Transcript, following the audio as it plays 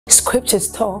Scriptures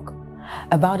talk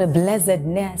about a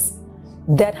blessedness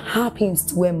that happens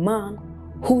to a man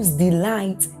whose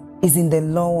delight is in the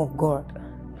law of God.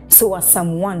 So as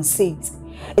Psalm 1 says,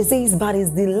 it says, but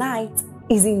his delight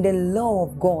is in the law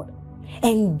of God,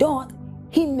 and doth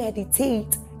he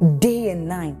meditate day and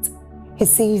night. He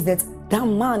says that that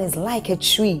man is like a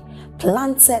tree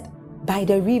planted by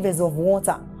the rivers of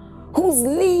water, whose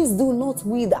leaves do not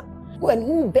wither, and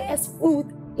who bears fruit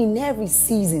in every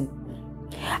season.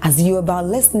 As you're about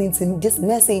listening to this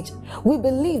message, we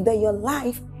believe that your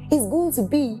life is going to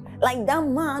be like that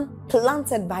man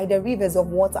planted by the rivers of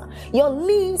water. Your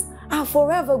leaves are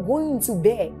forever going to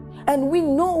bear. And we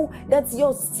know that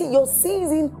your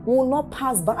season will not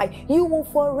pass by. You will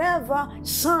forever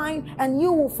shine and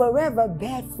you will forever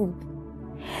bear fruit.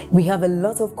 We have a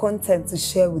lot of content to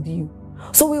share with you.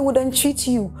 So we would entreat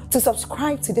you to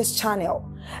subscribe to this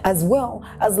channel, as well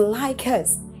as like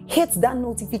us. Hit that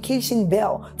notification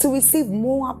bell to receive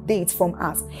more updates from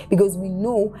us, because we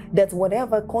know that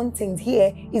whatever content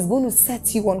here is going to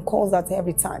set you on course at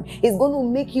every time. It's going to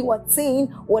make you attain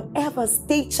whatever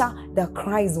stature that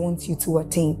Christ wants you to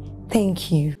attain. Thank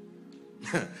you.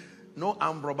 No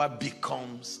armed robber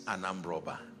becomes an armed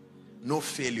robber. No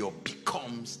failure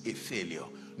becomes a failure.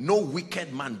 No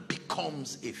wicked man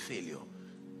becomes a failure.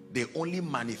 They only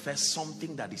manifest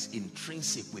something that is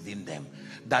intrinsic within them.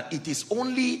 That it is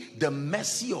only the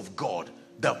mercy of God,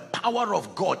 the power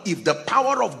of God. If the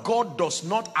power of God does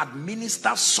not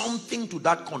administer something to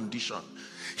that condition,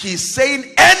 he's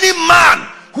saying any man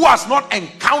who has not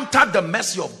encountered the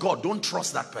mercy of God, don't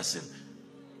trust that person.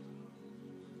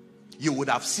 You would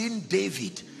have seen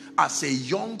David as a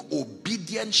young,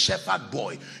 obedient shepherd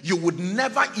boy. You would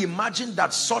never imagine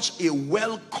that such a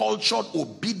well-cultured,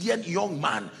 obedient young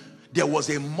man, there was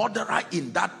a murderer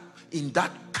in that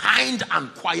kind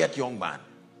and quiet young man.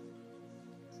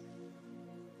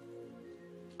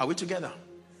 Are we together?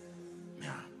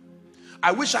 Yeah.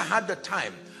 I wish I had the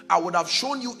time. I would have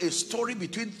shown you a story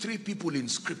between three people in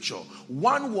scripture.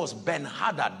 One was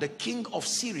Ben-Hadad, the king of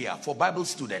Syria, for Bible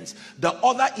students. The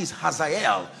other is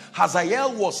Hazael.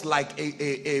 Hazael was like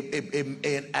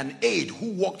an aide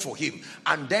who worked for him.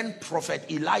 And then Prophet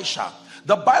Elisha.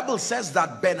 The Bible says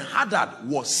that Ben-Hadad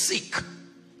was sick.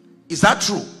 Is that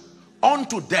true?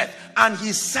 Unto death. And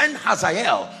he sent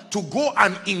Hazael to go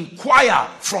and inquire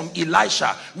from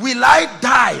Elisha, will I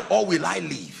die or will I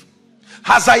live?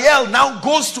 Hazael now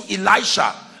goes to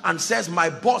Elisha and says, my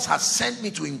boss has sent me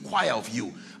to inquire of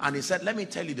you. And he said, let me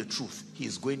tell you the truth. He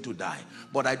is going to die,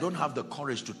 but I don't have the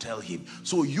courage to tell him.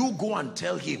 So you go and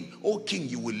tell him, oh king,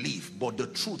 you will live. But the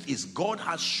truth is, God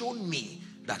has shown me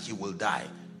that he will die.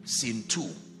 Scene 2.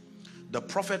 The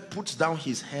prophet puts down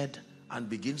his head and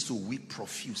begins to weep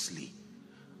profusely.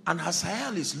 And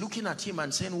Hazael is looking at him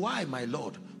and saying, why, my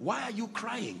Lord? Why are you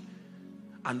crying?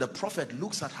 And the prophet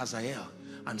looks at Hazael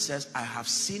and says, I have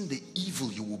seen the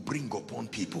evil you will bring upon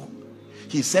people.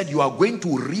 He said, you are going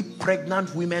to rip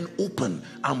pregnant women open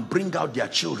and bring out their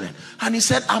children. And he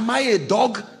said, am I a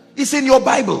dog? It's in your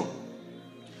Bible.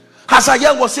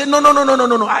 Hazael was saying, no,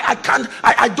 I can't,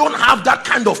 I don't have that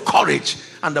kind of courage.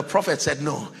 And the prophet said,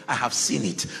 no, I have seen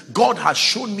it. God has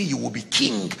shown me you will be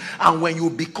king. And when you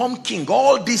become king,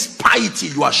 all this piety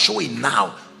you are showing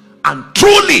now. And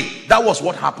truly, that was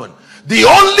what happened. The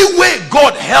only way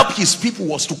God helped his people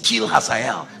was to kill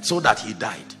Hazael so that he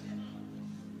died.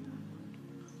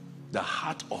 The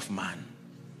heart of man.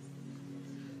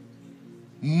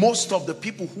 Most of the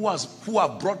people who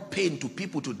have brought pain to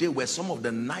people today were some of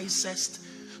the nicest,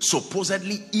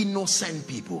 supposedly innocent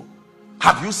people.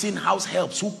 Have you seen house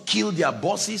helps who killed their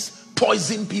bosses,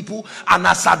 poisoned people, and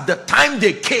as at the time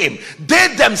they came,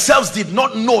 they themselves did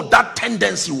not know that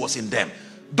tendency was in them.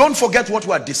 Don't forget what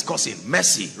we are discussing.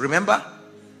 Mercy, remember?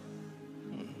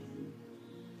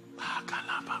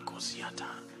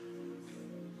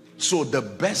 So the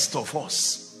best of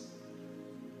us,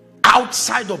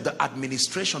 outside of the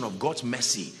administration of God's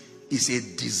mercy, is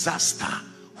a disaster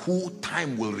who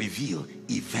time will reveal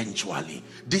eventually.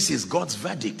 This is God's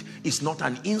verdict. It's not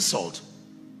an insult.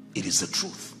 It is the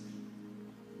truth.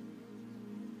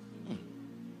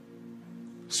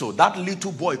 So that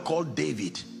little boy called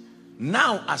David,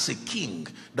 now as a king,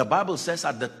 the Bible says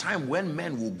at the time when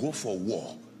men will go for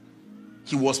war,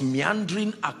 he was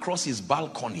meandering across his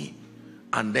balcony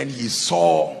and then he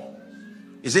saw,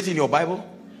 is it in your Bible?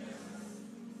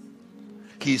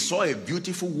 He saw a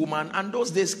beautiful woman, and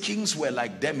those days kings were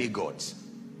like demigods.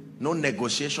 No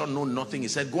negotiation, no nothing. He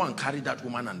said, go and carry that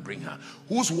woman and bring her.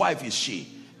 Whose wife is she?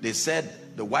 They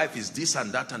said the wife is this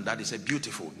and that and that. He said,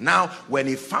 beautiful. Now, when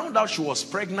he found out she was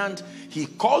pregnant, he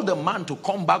called the man to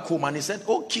come back home and he said,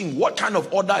 oh king, what kind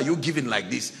of order are you giving like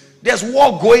this? There's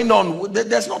war going on.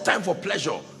 There's no time for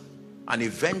pleasure. And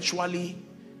eventually,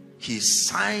 he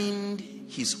signed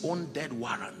his own death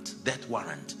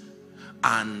warrant.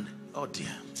 And, oh dear.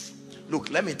 Look,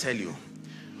 let me tell you.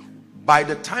 By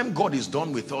the time God is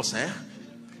done with us,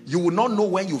 you will not know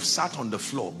when you've sat on the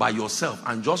floor by yourself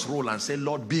and just roll and say,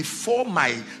 Lord, before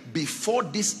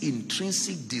this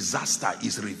intrinsic disaster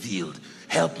is revealed,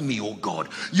 help me, oh God.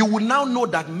 You will now know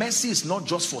that mercy is not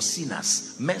just for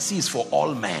sinners. Mercy is for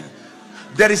all men.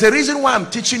 There is a reason why I'm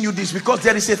teaching you this, because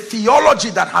there is a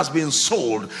theology that has been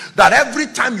sold that every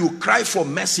time you cry for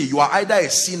mercy, you are either a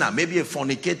sinner, maybe a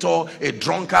fornicator, a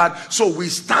drunkard. So we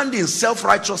stand in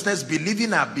self-righteousness,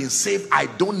 believing I've been saved. I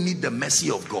don't need the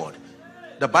mercy of God.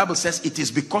 The Bible says it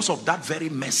is because of that very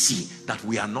mercy that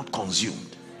we are not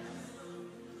consumed.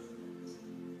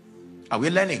 Are we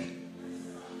learning?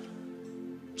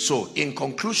 So in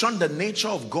conclusion, the nature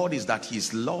of God is that he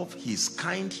is love, he is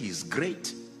kind, he is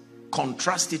great.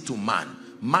 Contrast it to man.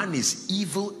 Man is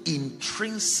evil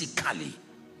intrinsically,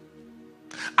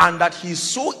 and that he is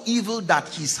so evil that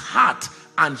his heart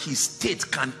and his state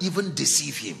can even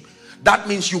deceive him. That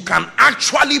means you can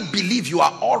actually believe you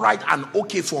are all right and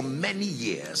okay for many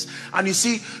years. And you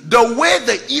see, the way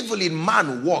the evil in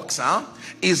man works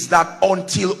is that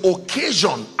until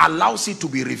occasion allows it to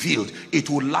be revealed, it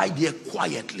will lie there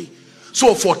quietly.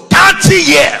 So for 30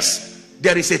 years,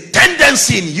 there is a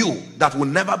tendency in you that will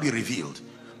never be revealed.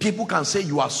 People can say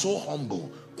you are so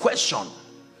humble. Question: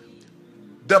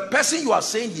 the person you are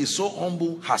saying he is so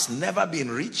humble has never been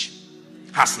rich,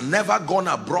 has never gone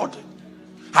abroad,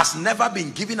 has never been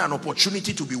given an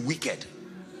opportunity to be wicked.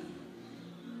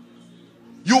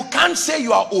 You can't say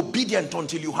you are obedient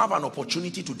until you have an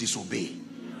opportunity to disobey.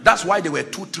 That's why there were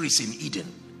 2 trees in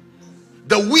Eden.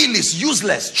 The will is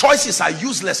useless. Choices are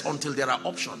useless until there are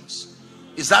options.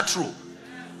 Is that true?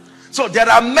 So there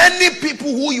are many people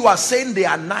who you are saying they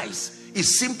are nice is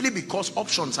simply because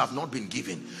options have not been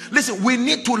given. Listen, we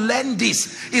need to learn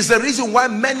this. It's the reason why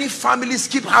many families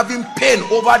keep having pain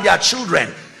over their children.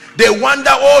 They wonder,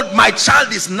 oh, my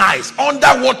child is nice. Under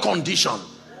what condition?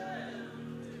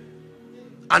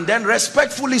 And then,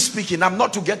 respectfully speaking, I'm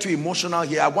not to get too emotional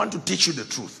here. I want to teach you the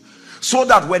truth, so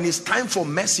that when it's time for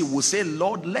mercy, we'll say,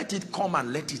 Lord, let it come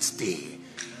and let it stay.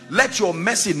 Let your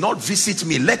mercy not visit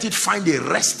me. Let it find a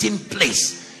resting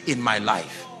place in my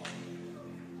life.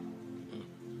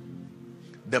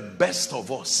 The best of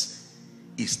us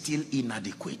is still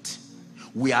inadequate.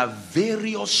 We have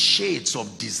various shades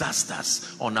of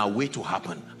disasters on our way to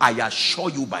happen. I assure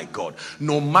you by God,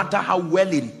 no matter how well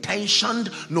intentioned,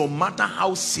 no matter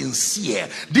how sincere,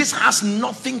 this has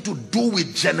nothing to do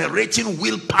with generating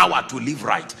willpower to live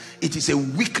right. It is a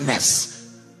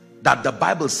weakness that the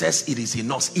Bible says it is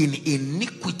in us. In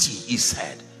iniquity, he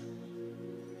said,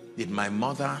 did my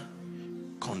mother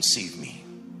conceive me.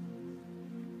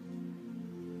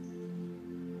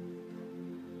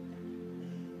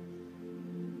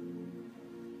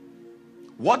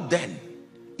 What then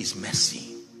is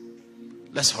mercy?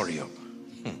 Let's hurry up.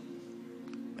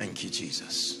 Thank you,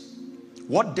 Jesus.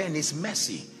 What then is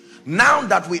mercy? Now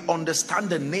that we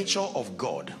understand the nature of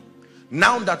God,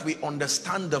 now that we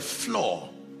understand the flaw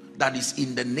that is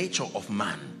in the nature of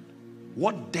man,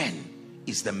 what then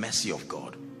is the mercy of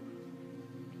God?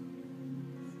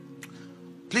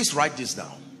 Please write this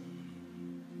down.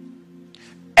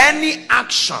 Any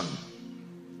action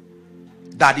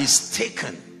that is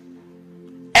taken,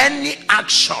 any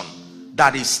action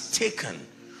that is taken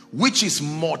which is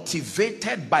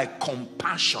motivated by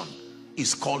compassion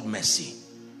is called mercy.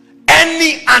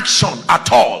 Any action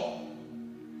at all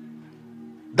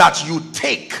that you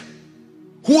take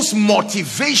whose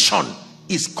motivation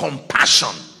is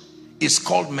compassion is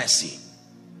called mercy.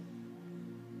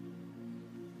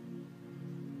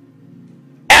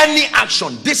 Any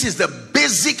action, this is the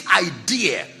basic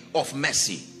idea of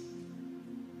mercy.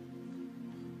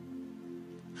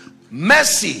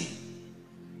 Mercy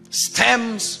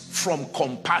stems from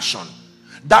compassion.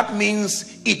 That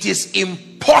means it is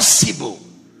impossible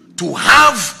to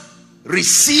have,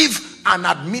 receive, and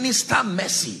administer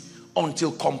mercy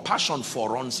until compassion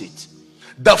foreruns it.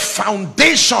 The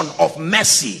foundation of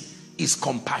mercy is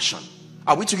compassion.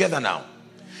 Are we together now?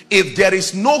 If there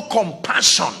is no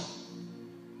compassion,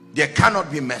 there cannot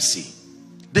be mercy.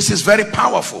 This is very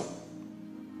powerful.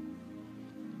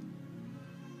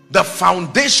 The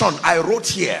foundation I wrote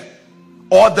here,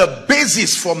 or the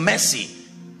basis for mercy,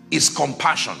 is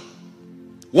compassion.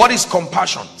 What is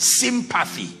compassion?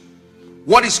 Sympathy.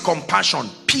 What is compassion?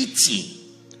 Pity.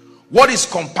 What is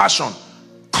compassion?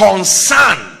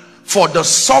 Concern for the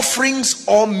sufferings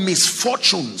or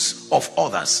misfortunes of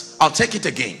others. I'll take it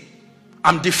again.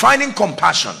 I'm defining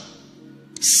compassion.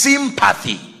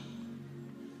 Sympathy,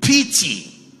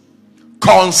 pity,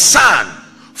 concern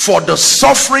for the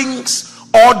sufferings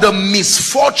or the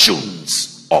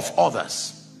misfortunes of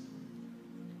others.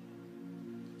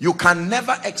 You can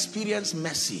never experience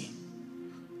mercy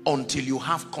until you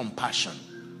have compassion.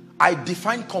 I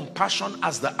define compassion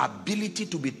as the ability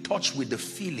to be touched with the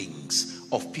feelings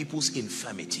of people's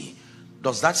infirmity.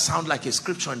 Does that sound like a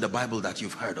scripture in the Bible that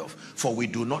you've heard of? For we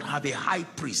do not have a high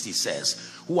priest, he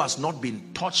says, who has not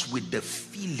been touched with the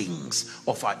feelings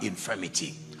of our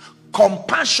infirmity.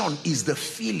 Compassion is the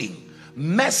feeling.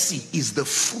 Mercy is the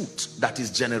fruit that is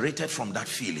generated from that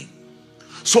feeling.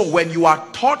 So when you are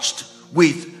touched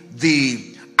with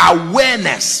the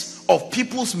awareness of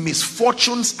people's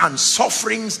misfortunes and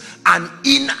sufferings and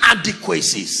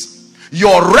inadequacies,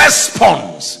 your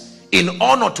response in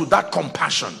honor to that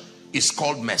compassion is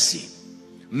called mercy.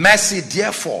 Mercy,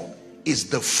 therefore, is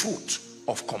the fruit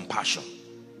of compassion.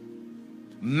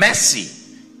 Mercy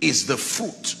is the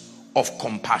fruit of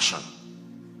compassion.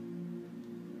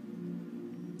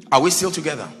 Are we still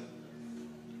together?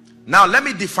 Now let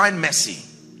me define mercy.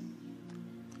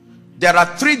 There are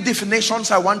three definitions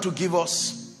I want to give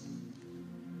us,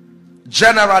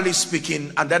 generally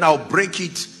speaking, and then I'll break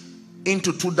it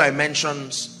into two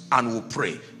dimensions and we'll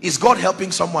pray. Is God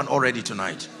helping someone already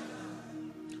tonight?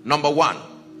 Number one,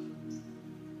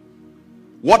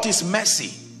 what is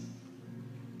mercy?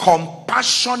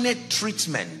 Compassionate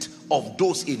treatment of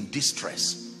those in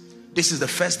distress. This is the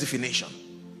first definition.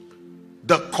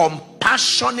 The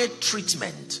compassionate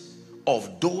treatment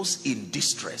of those in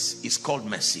distress is called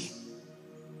mercy.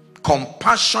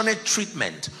 Compassionate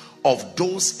treatment of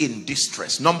those in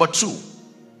distress. Number two,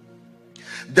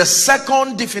 the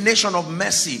second definition of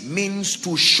mercy means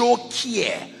to show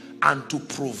care and to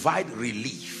provide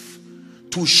relief.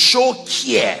 To show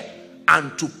care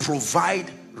and to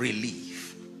provide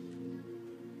relief.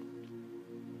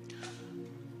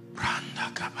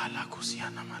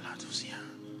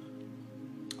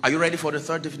 Are you ready for the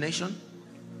third definition?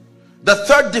 The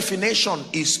third definition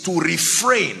is to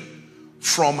refrain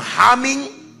from harming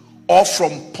or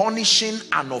from punishing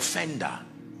an offender.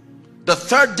 The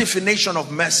third definition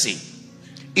of mercy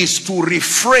is to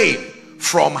refrain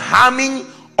from harming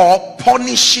or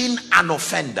punishing an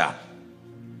offender.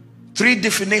 Three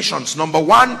definitions. Number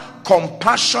one,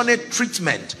 compassionate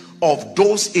treatment of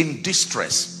those in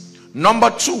distress. Number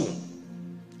two,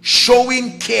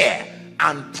 showing care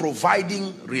and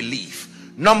providing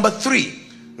relief. Number three,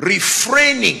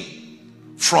 refraining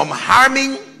from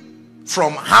harming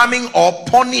or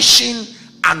punishing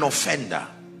an offender.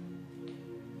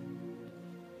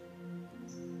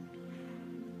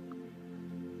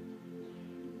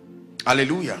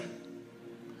 Hallelujah.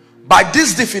 By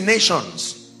these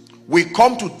definitions, we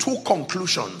come to two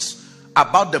conclusions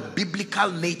about the biblical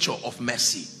nature of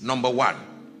mercy. Number one,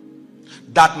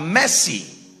 that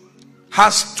mercy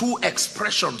has two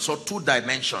expressions or two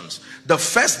dimensions. The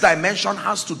first dimension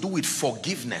has to do with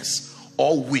forgiveness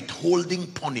or withholding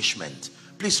punishment.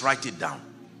 Please write it down.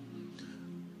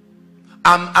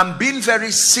 I'm being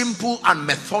very simple and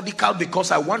methodical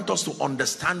because I want us to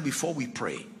understand before we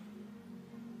pray.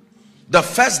 The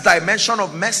first dimension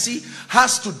of mercy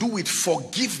has to do with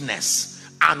forgiveness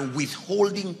and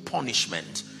withholding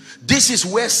punishment. This is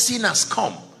where sinners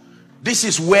come. This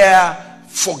is where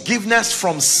forgiveness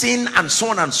from sin and so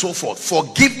on and so forth.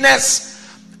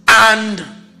 Forgiveness and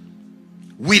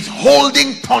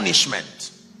withholding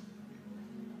punishment.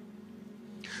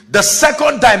 The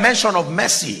second dimension of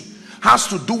mercy has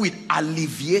to do with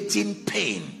alleviating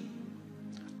pain.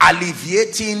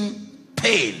 Alleviating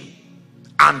pain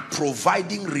and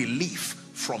providing relief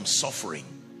from suffering.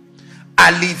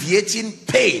 Alleviating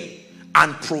pain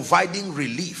and providing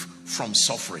relief from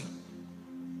suffering.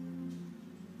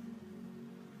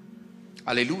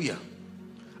 Hallelujah.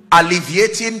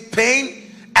 Alleviating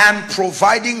pain and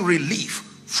providing relief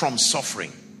from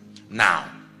suffering. Now,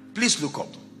 please look up.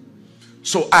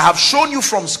 So I have shown you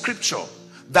from scripture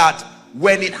that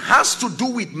when it has to do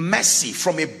with mercy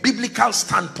from a biblical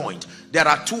standpoint, there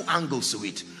are two angles to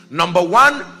it. Number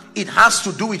one, it has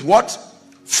to do with what?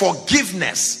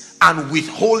 Forgiveness and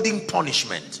withholding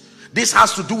punishment. This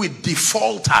has to do with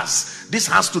defaulters. This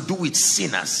has to do with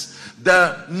sinners.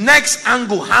 The next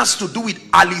angle has to do with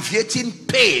alleviating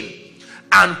pain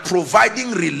and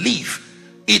providing relief.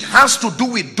 It has to do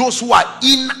with those who are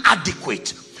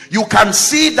inadequate. You can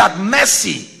see that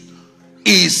mercy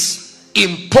is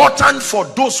important for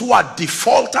those who are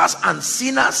defaulters and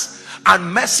sinners,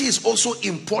 And mercy is also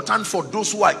important for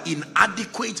those who are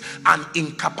inadequate and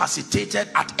incapacitated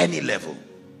at any level.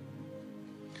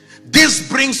 This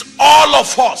brings all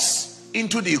of us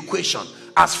into the equation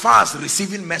as far as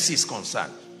receiving mercy is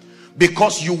concerned,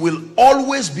 because you will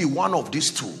always be one of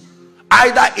these two,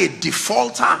 either a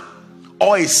defaulter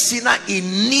or a sinner in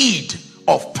need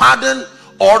of pardon,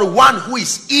 or one who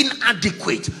is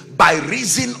inadequate by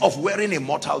reason of wearing a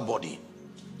mortal body.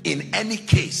 In any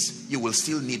case, you will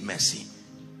still need mercy.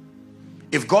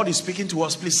 If God is speaking to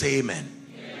us, please say amen.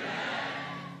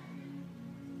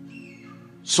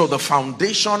 So the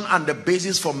foundation and the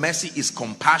basis for mercy is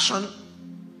compassion.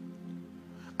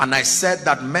 And I said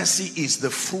that mercy is the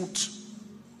fruit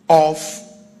of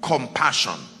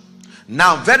compassion.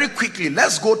 Now, very quickly,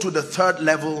 let's go to the third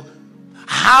level.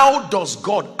 How does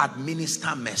God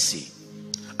administer mercy?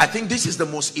 I think this is the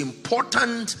most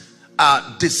important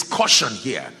discussion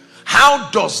here.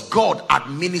 How does God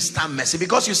administer mercy?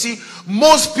 Because you see,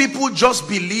 most people just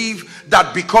believe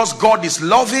that because God is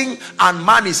loving and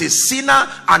man is a sinner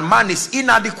and man is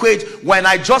inadequate, when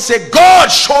I just say, God,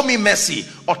 show me mercy,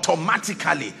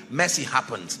 automatically mercy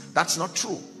happens. That's not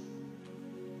true.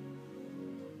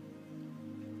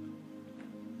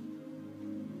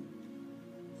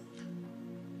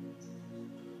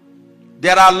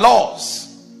 There are laws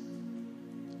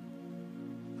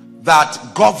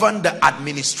that govern the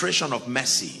administration of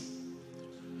mercy.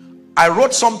 I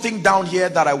wrote something down here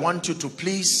that I want you to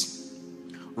please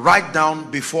write down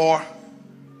before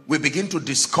we begin to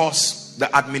discuss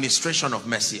the administration of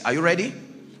mercy. Are you ready?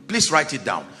 Please write it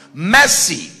down.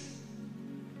 Mercy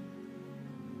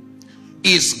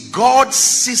is God's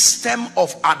system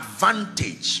of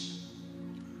advantage.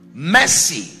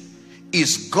 Mercy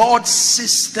is God's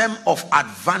system of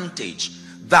advantage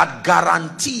that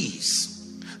guarantees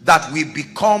that we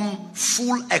become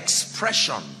full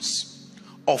expressions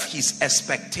of his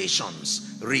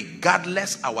expectations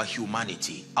regardless our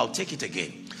humanity. I'll take it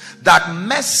again. That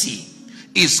mercy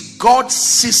is God's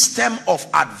system of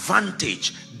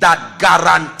advantage that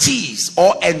guarantees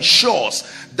or ensures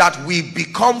that we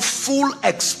become full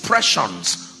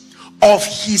expressions of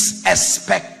his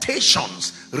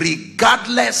expectations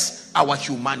regardless our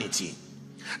humanity.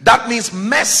 That means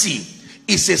mercy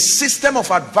is a system of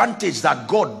advantage that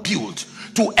God built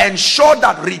to ensure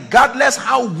that regardless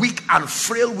how weak and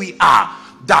frail we are,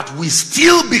 that we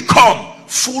still become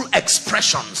full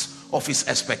expressions of his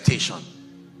expectation.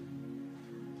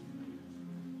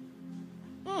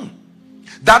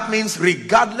 That means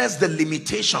regardless the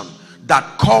limitation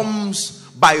that comes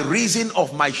by reason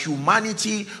of my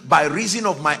humanity, by reason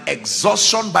of my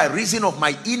exhaustion, by reason of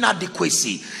my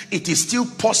inadequacy, it is still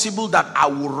possible that I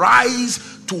will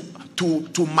rise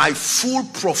to my full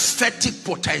prophetic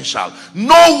potential.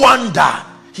 No wonder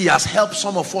he has helped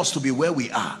some of us to be where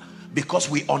we are, because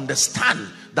we understand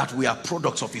that we are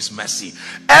products of his mercy.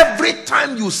 Every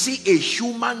time you see a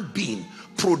human being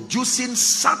producing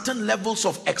certain levels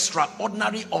of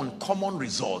extraordinary, uncommon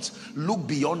results, look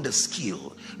beyond the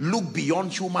skill, look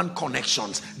beyond human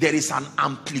connections. There is an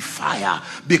amplifier,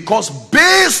 because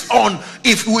based on,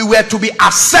 if we were to be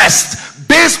assessed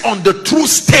based on the true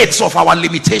states of our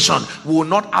limitation, we will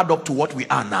not add up to what we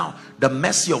are now. The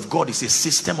mercy of God is a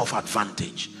system of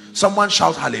advantage. Someone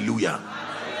shout hallelujah.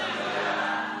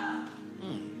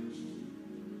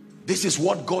 This is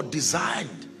what God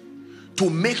designed, to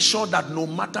make sure that no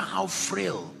matter how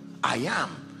frail I am,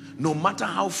 no matter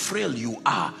how frail you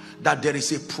are, that there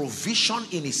is a provision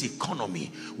in his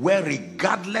economy where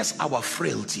regardless our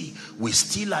frailty, we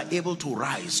still are able to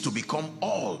rise to become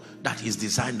all that he's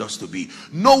designed us to be.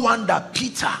 No wonder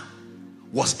Peter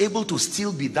was able to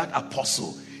still be that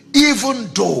apostle, even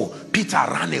though Peter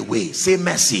ran away. Say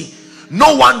mercy.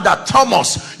 No wonder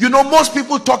Thomas, you know, most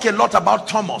people talk a lot about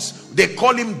Thomas. They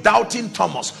call him Doubting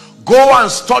Thomas. Go and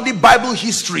study Bible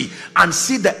history and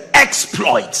see the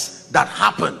exploits that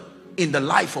happened in the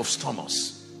life of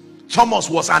Thomas. Thomas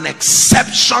was an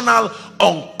exceptional,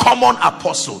 uncommon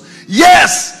apostle.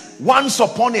 Yes, once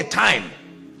upon a time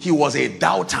he was a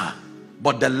doubter,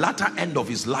 but the latter end of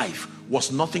his life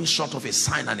was nothing short of a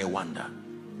sign and a wonder.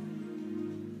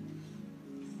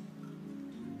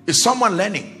 Is someone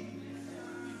learning?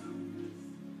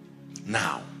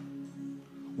 Now,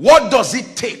 what does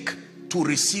it take to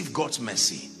receive God's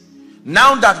mercy?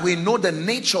 Now that we know the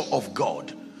nature of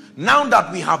God, now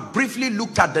that we have briefly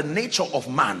looked at the nature of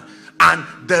man, and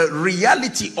the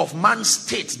reality of man's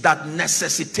state that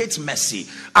necessitates mercy.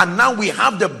 And now we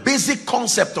have the basic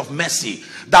concept of mercy,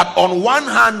 that on one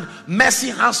hand, mercy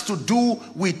has to do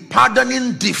with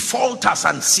pardoning defaulters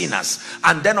and sinners,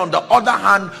 and then on the other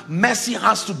hand, mercy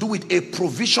has to do with a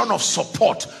provision of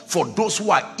support for those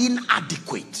who are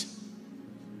inadequate.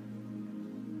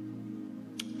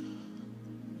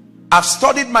 I've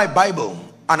studied my Bible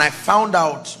and I found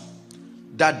out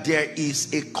that there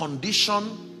is a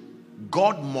condition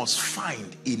God must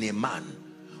find in a man,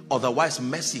 otherwise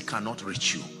mercy cannot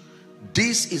reach you.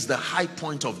 This is the high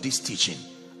point of this teaching,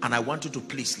 and I want you to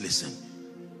please listen.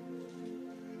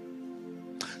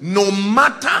 No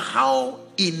matter how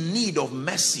in need of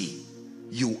mercy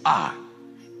you are,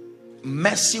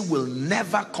 mercy will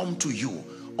never come to you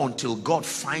until God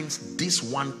finds this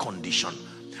one condition.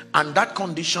 And that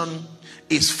condition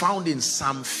is found in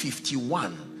Psalm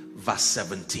 51 verse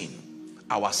 17.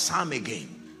 Our psalm again,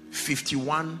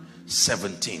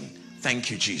 51:17.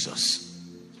 Thank you, Jesus.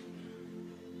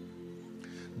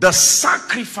 The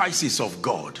sacrifices of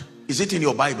God, is it in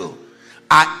your Bible,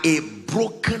 are a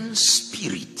broken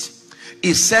spirit.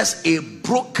 It says, a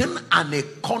broken and a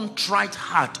contrite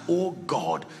heart, O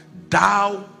God,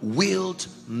 thou wilt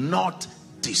not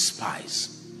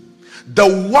despise.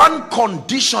 The one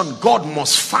condition God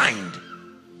must find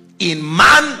in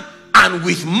man and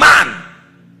with man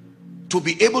to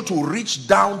be able to reach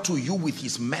down to you with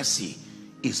his mercy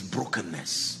is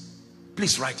brokenness.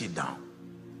 Please write it down.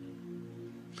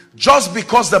 Just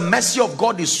because the mercy of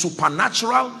God is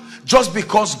supernatural, just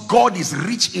because God is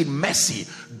rich in mercy,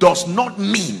 does not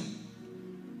mean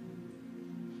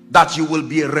that you will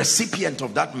be a recipient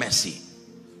of that mercy.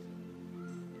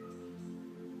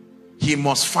 He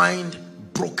must find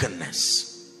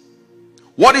brokenness.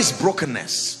 What is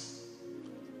brokenness?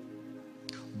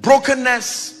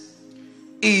 Brokenness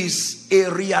is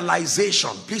a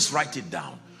realization. Please write it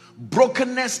down.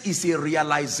 Brokenness is a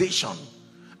realization,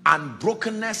 and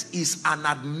brokenness is an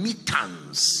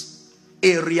admittance,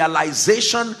 a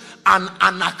realization and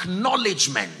an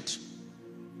acknowledgement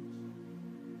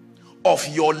of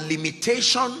your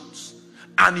limitations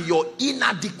and your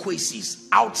inadequacies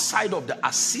outside of the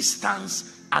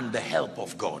assistance and the help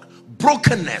of God.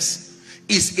 Brokenness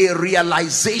is a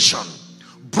realization.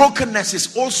 Brokenness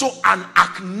is also an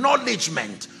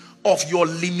acknowledgement of your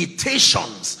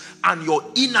limitations and your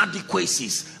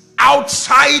inadequacies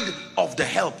outside of the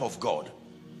help of God.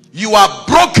 You are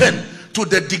broken to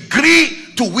the degree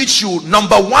to which you,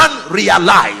 number one,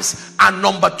 realize, and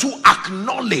number two,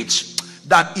 acknowledge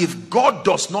that if God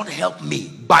does not help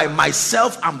me by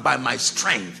myself and by my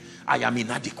strength, I am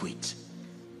inadequate.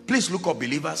 Please look up,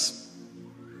 believers.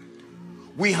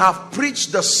 We have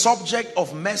preached the subject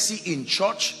of mercy in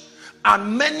church,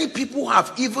 and many people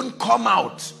have even come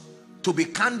out to be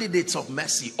candidates of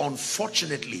mercy.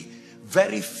 Unfortunately,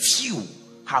 very few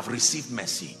have received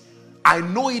mercy. I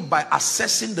know it by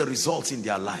assessing the results in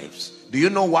their lives. Do you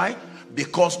know why?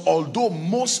 Because although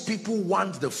most people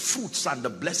want the fruits and the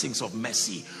blessings of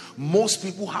mercy, most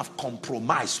people have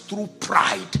compromised through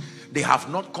pride. They have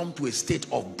not come to a state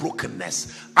of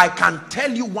brokenness. I can tell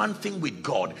you one thing with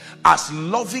God: as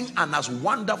loving and as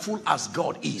wonderful as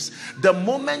God is, the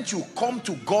moment you come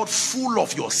to God full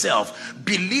of yourself,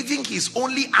 believing he's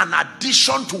only an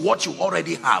addition to what you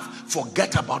already have,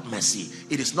 forget about mercy.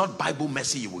 It is not Bible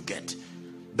mercy you will get.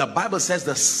 The Bible says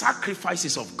the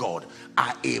sacrifices of God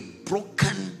are a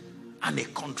broken and a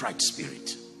contrite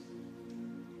spirit.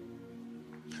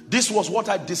 This was what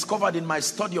I discovered in my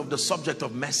study of the subject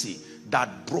of mercy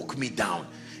that broke me down.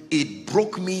 It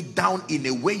broke me down in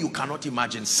a way you cannot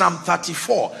imagine. Psalm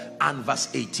 34 and verse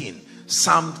 18.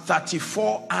 Psalm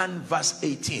 34 and verse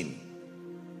 18.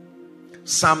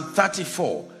 Psalm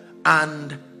 34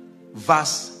 and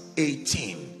verse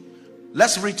 18.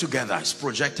 Let's read together. It's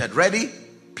projected. Ready?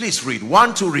 Please read.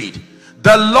 1 to read.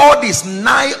 The Lord is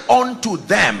nigh unto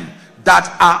them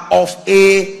that are of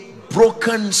a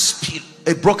broken spirit,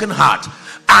 a broken heart,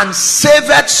 and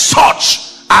saveth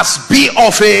such as be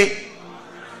of a...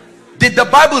 Did the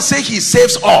Bible say he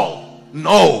saves all?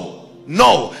 No,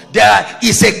 no. There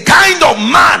is a kind of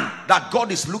man that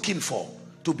God is looking for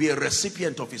to be a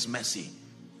recipient of his mercy.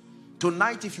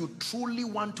 Tonight, if you truly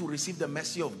want to receive the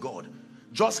mercy of God,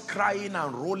 just crying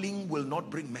and rolling will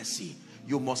not bring mercy.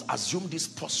 You must assume this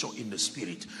posture in the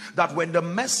spirit, that when the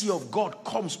mercy of God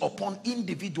comes upon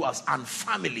individuals and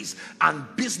families and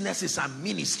businesses and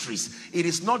ministries, it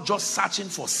is not just searching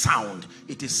for sound,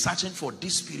 it is searching for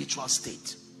this spiritual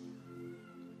state.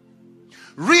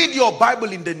 Read your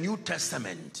Bible in the New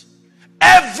Testament.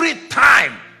 Every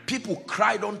time people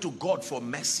cried unto God for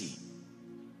mercy,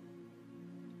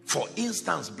 For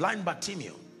instance, blind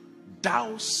Bartimaeus,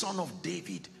 thou son of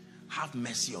David, have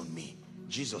mercy on me.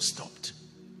 Jesus stopped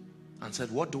and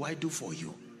said, what do I do for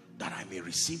you that I may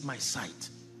receive my sight?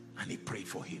 And he prayed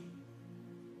for him.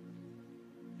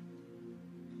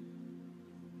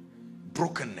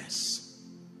 Brokenness.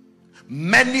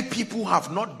 Many people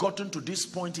have not gotten to this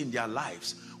point in their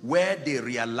lives where they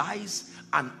realize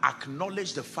and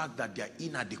acknowledge the fact that they are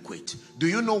inadequate. Do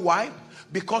you know why?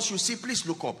 Because you see, please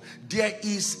look up. There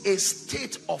is a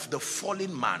state of the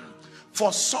fallen man.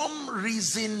 For some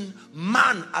reason,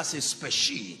 man as a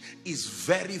species is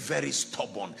very, very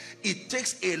stubborn. It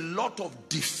takes a lot of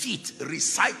defeat,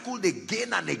 recycled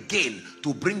again and again,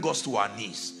 to bring us to our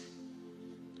knees.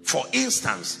 For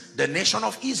instance, the nation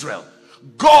of Israel,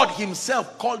 God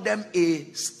himself called them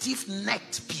a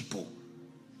stiff-necked people.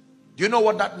 Do you know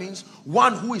what that means?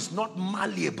 One who is not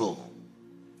malleable.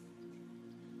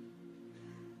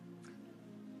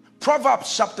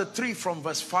 Proverbs chapter 3 from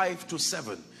verse 5 to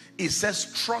 7. It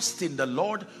says, trust in the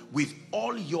Lord with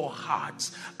all your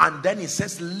hearts. And then it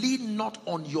says, lean not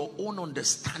on your own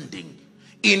understanding.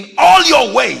 In all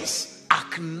your ways,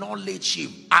 acknowledge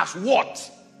him. As what?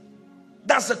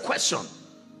 That's the question.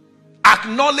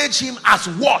 Acknowledge him as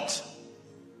what?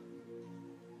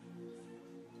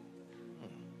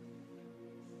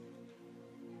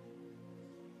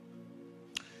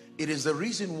 It is the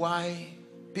reason why,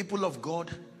 people of God,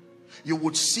 you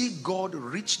would see God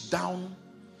reach down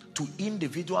to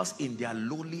individuals in their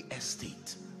lowly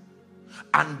estate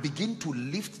and begin to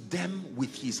lift them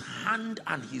with his hand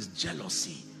and his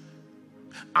jealousy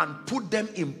and put them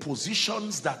in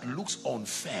positions that looks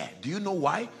unfair. Do you know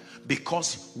why?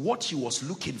 Because what he was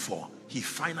looking for, he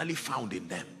finally found in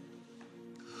them.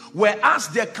 Whereas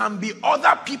there can be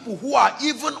other people who are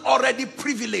even already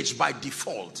privileged by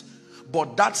default,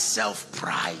 but that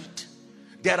self-pride.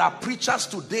 There are preachers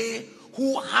today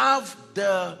who have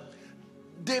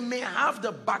they may have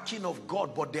the backing of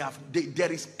God, but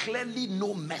there is clearly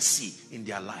no mercy in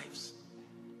their lives.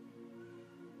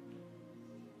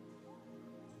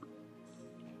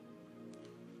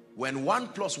 When 1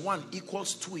 + 1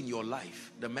 = 2 in your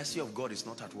life, the mercy of God is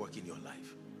not at work in your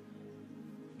life.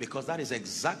 Because that is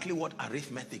exactly what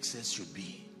arithmetic says should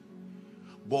be.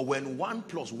 But when 1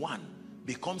 + 1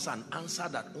 becomes an answer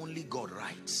that only God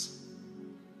writes,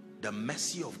 the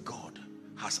mercy of God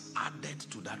has added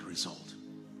to that result.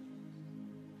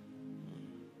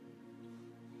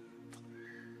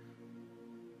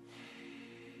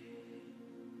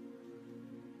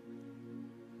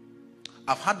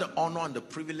 I've had the honor and the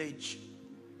privilege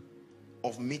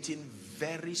of meeting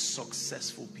very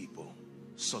successful people.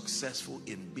 Successful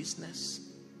in business,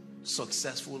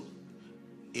 successful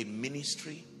in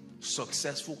ministry,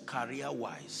 successful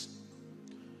career-wise.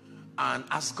 And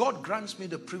as God grants me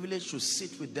the privilege to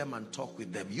sit with them and talk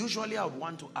with them, usually I would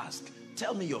want to ask,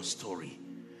 tell me your story.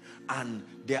 And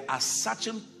there are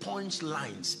certain punch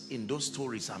lines in those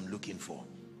stories I'm looking for.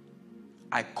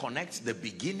 I connect the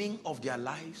beginning of their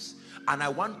lives, and I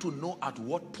want to know at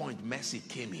what point mercy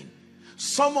came in.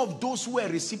 Some of those who were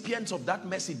recipients of that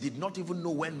mercy did not even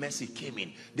know when mercy came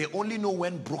in. They only know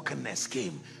when brokenness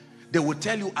came. They will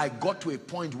tell you, I got to a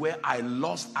point where I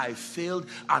lost, I failed,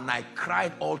 and I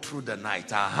cried all through the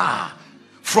night. Aha.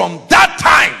 From that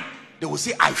time, they will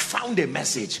say, I found a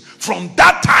message. From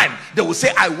that time, they will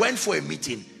say, I went for a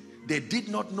meeting. They did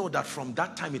not know that from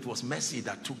that time it was mercy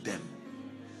that took them.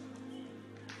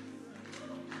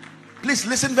 Please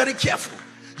listen very carefully.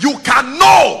 You can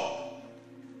know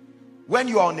when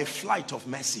you are on a flight of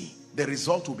mercy, the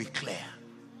result will be clear.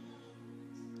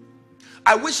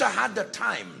 I wish I had the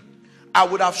time. I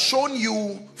would have shown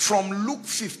you from Luke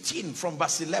 15, from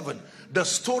verse 11, the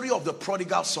story of the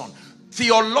prodigal son.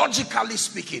 Theologically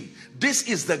speaking, this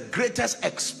is the greatest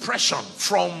expression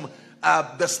from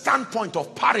the standpoint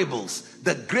of parables,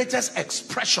 the greatest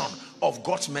expression of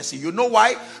God's mercy. You know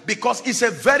why? Because it's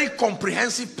a very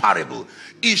comprehensive parable.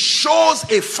 It shows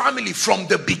a family from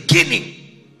the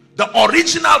beginning, the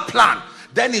original plan.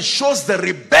 Then it shows the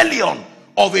rebellion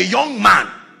of a young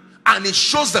man, and it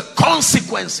shows the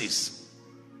consequences.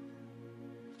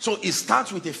 So it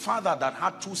starts with a father that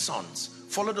had 2 sons.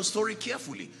 Follow the story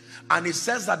carefully. And it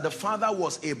says that the father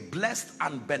was a blessed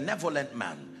and benevolent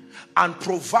man, and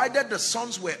provided the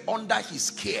sons were under his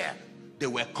care, they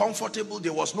were comfortable.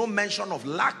 There was no mention of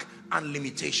lack and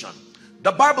limitation.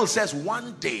 The Bible says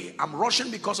one day, I'm rushing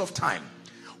because of time,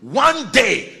 one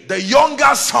day the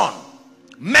younger son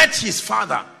met his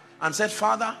father and said,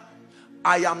 Father,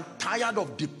 I am tired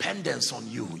of dependence on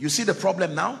you. You see the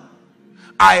problem now?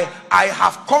 I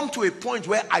have come to a point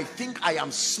where I think I am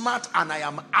smart and I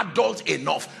am adult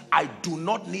enough. I do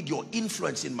not need your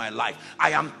influence in my life.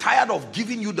 I am tired of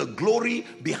giving you the glory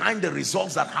behind the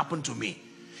results that happen to me.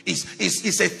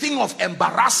 It's a thing of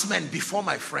embarrassment before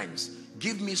my friends.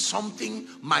 Give me something,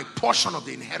 my portion of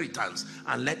the inheritance,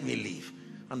 and let me leave.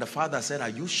 And the father said, are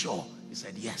you sure? He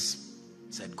said, yes.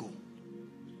 He said, go.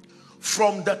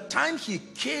 From the time he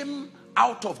came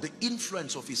out of the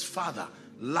influence of his father,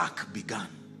 lack began.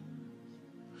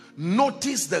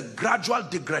 Notice the gradual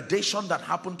degradation that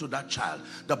happened to that child.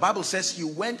 The Bible says he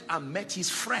went and met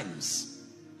his friends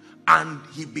and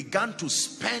he began to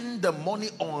spend the money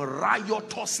on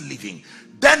riotous living.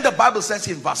 Then the Bible says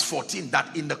in verse 14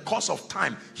 that in the course of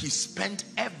time he spent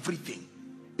everything.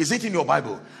 Is it in your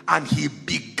Bible? And he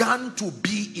began to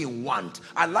be in want.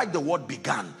 I like the word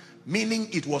began, meaning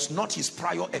it was not his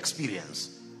prior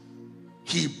experience.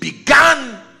 He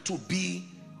began to be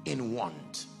in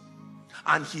want,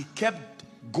 and he kept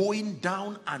going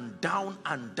down and down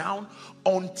and down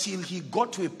until he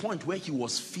got to a point where he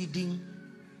was feeding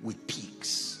with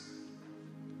pigs.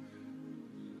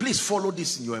 Please follow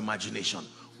this in your imagination.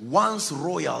 Once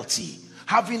royalty,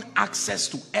 having access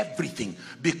to everything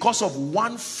because of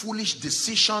one foolish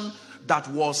decision that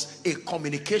was a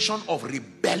communication of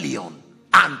rebellion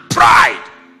and pride.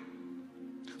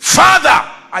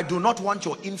 Father, I do not want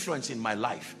your influence in my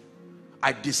life.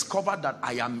 I discovered that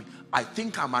I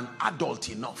think I'm an adult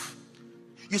enough.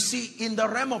 You see, in the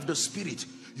realm of the spirit,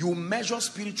 you measure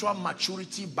spiritual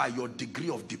maturity by your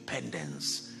degree of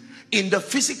dependence. In the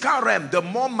physical realm, the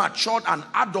more matured and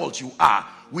adult you are,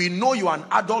 we know you are an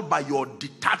adult by your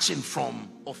detaching from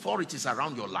authorities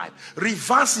around your life.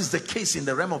 Reverse is the case in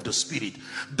the realm of the spirit,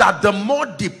 that the more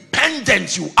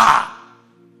dependent you are,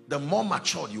 the more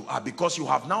mature you are, because you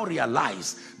have now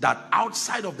realized that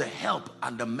outside of the help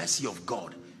and the mercy of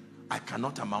God, I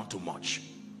cannot amount to much.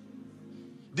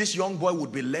 This young boy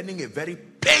would be learning a very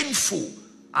painful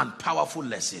and powerful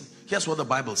lesson. Here's what the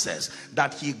Bible says,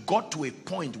 that he got to a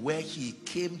point where he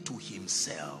came to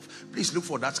himself. Please look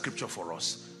for that scripture for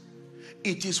us.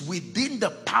 It is within the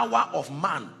power of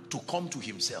man to come to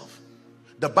himself.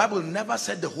 The Bible never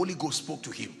said the Holy Ghost spoke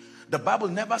to him. The Bible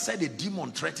never said a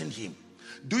demon threatened him.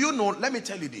 Do you know, let me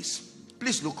tell you this.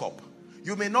 Please look up.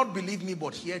 You may not believe me,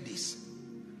 but hear this.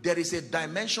 There is a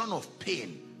dimension of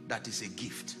pain that is a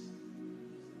gift.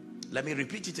 Let me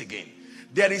repeat it again.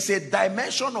 There is a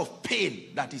dimension of pain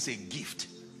that is a gift.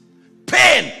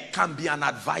 Pain can be an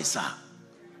advisor.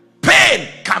 Pain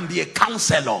can be a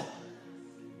counselor.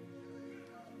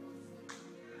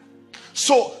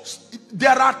 So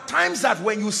there are times that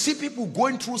when you see people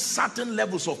going through certain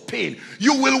levels of pain,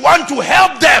 you will want to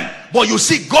help them, but you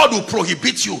see God will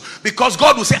prohibit you, because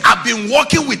God will say, I've been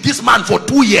working with this man for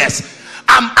 2 years.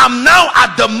 I'm now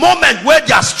at the moment where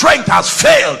their strength has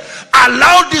failed.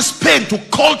 Allow this pain to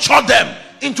culture them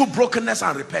into brokenness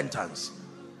and repentance.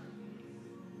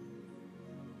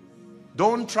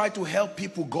 Don't try to help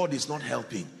people God is not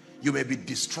helping. You may be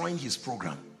destroying his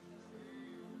program.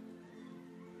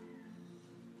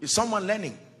 Is someone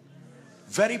learning?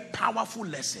 Very powerful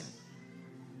lesson.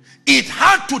 It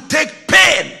had to take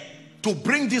pain to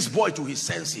bring this boy to his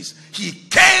senses. He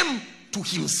came to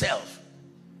himself.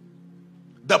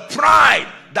 The pride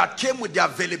that came with the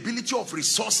availability of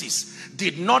resources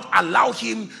did not allow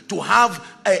him to have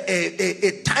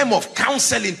a time of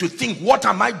counseling to think, what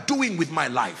am I doing with my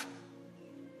life?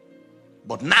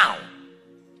 But now,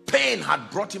 pain had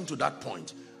brought him to that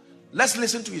point. Let's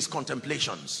listen to his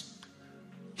contemplations.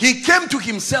 He came to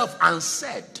himself and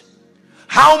said,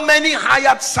 how many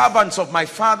hired servants of my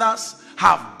father's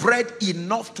have bread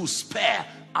enough to spare,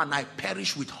 and I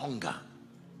perish with hunger?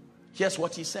 Here's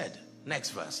what he said.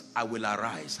 Next verse. I will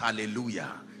arise.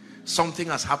 Hallelujah. Something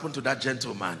has happened to that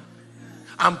gentleman.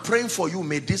 I'm praying for you.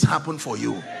 May this happen for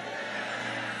you.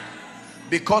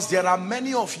 Because there are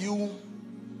many of you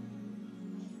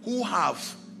who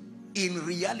have in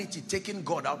reality taken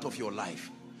God out of your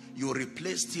life. You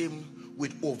replaced him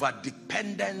with over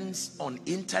dependence on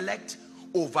intellect,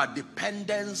 over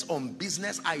dependence on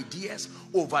business ideas,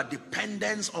 over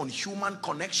dependence on human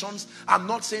connections. I'm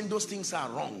not saying those things are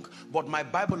wrong, but my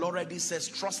Bible already says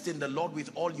trust in the Lord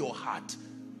with all your heart.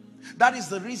 That is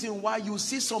the reason why you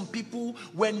see some people,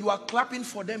 when you are clapping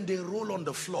for them, they roll on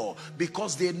the floor,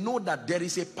 because they know that there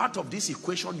is a part of this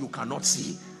equation you cannot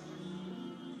see.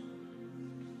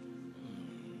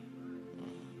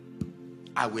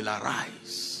 I will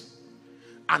arise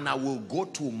and I will go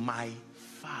to my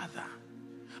father,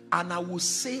 and I will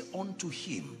say unto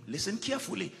him, listen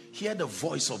carefully, hear the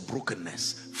voice of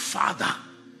brokenness. Father,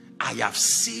 I have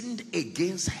sinned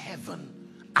against heaven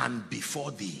and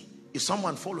before thee. Is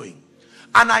someone following?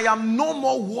 And I am no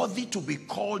more worthy to be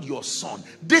called your son.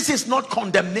 This is not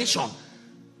condemnation.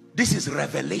 This is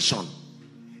revelation.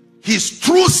 His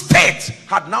true state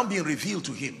had now been revealed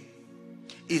to him.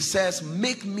 He says,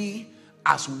 make me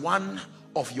as one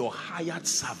of your hired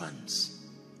servants.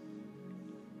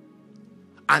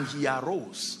 And he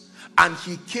arose and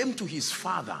he came to his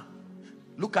father.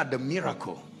 Look at the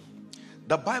miracle.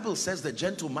 The Bible says the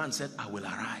gentleman said, I will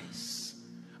arise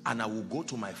and I will go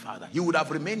to my father. He would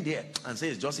have remained there and said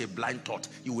it's just a blind thought.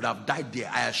 He would have died there,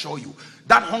 I assure you.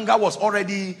 That hunger was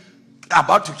already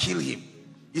about to kill him.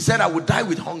 He said, I would die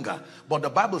with hunger. But the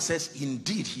Bible says,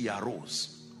 indeed, he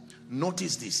arose.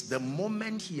 Notice this. The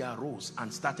moment he arose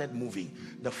and started moving,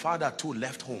 the father too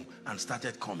left home and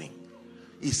started coming.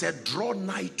 He said, draw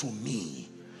nigh to me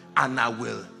and I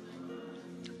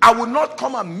will not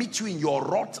come and meet you in your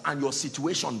rot and your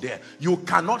situation there. You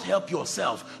cannot help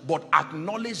yourself, but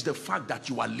acknowledge the fact that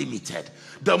you are limited.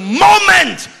 The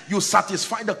moment you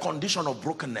satisfy the condition of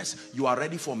brokenness, you are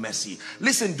ready for mercy.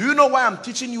 Listen, do you know why I'm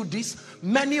teaching you this?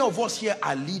 Many of us here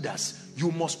are leaders.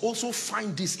 You must also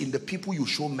find this in the people you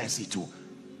show mercy to.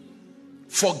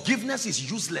 Forgiveness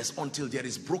is useless until there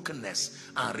is brokenness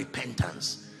and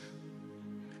repentance.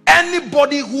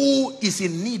 Anybody who is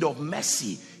in need of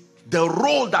mercy, the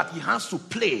role that he has to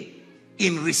play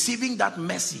in receiving that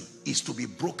mercy is to be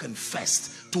broken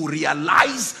first, to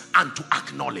realize and to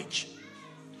acknowledge.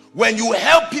 When you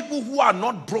help people who are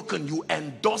not broken, you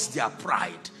endorse their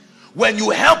pride. When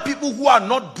you help people who are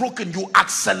not broken, you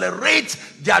accelerate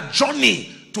their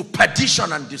journey to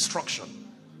perdition and destruction.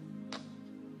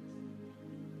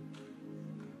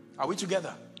 Are we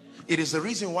together? It is the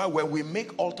reason why when we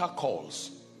make altar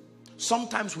calls,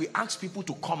 sometimes we ask people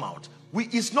to come out.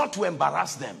 It's not to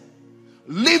embarrass them.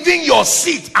 Leaving your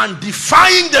seat and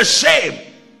defying the shame,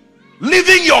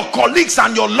 leaving your colleagues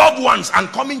and your loved ones and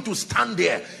coming to stand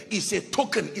there is a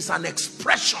token, is an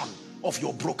expression of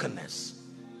your brokenness.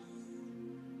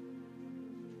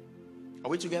 Are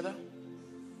we together?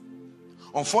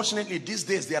 Unfortunately, these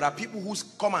days there are people who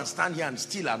come and stand here and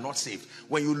still are not saved.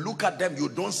 When you look at them, you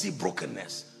don't see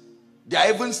brokenness. They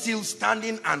are even still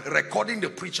standing and recording the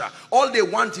preacher. All they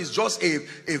want is just a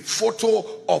photo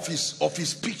of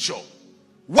his picture,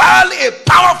 while a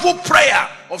powerful prayer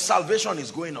of salvation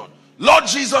is going on. Lord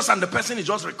Jesus, and the person is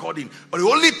just recording. But the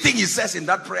only thing he says in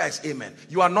that prayer is amen.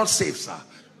 You are not saved, sir.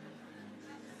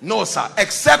 No, sir.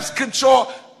 Except scripture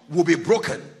will be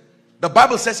broken. The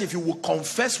Bible says if you will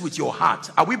confess with your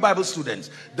heart, are we Bible students,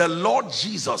 the Lord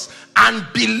Jesus, and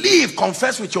believe,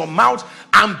 confess with your mouth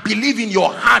and believe in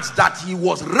your heart that he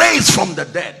was raised from the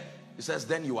dead, it says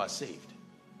then you are saved.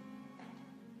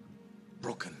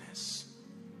 Brokenness.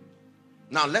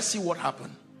 Now let's see what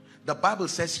happened. The Bible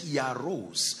says he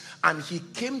arose and he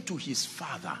came to his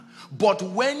father. But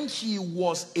when he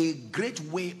was a great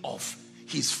way off,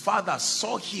 his father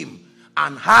saw him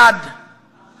and had...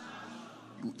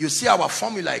 You see our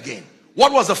formula again.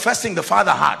 What was the first thing the father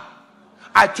had?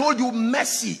 I told you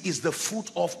mercy is the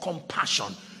fruit of compassion.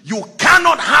 You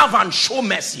cannot have and show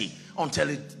mercy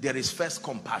until there is first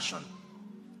compassion.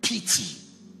 Pity.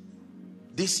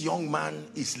 This young man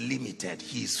is limited.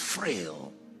 He is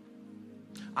frail.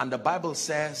 And the Bible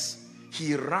says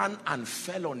he ran and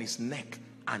fell on his neck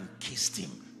and kissed him.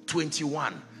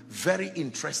 21. Very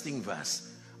interesting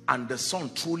verse. And the son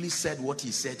truly said what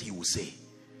he said he would say.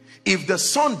 If the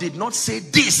son did not say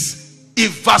this,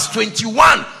 if verse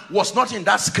 21 was not in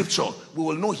that scripture, we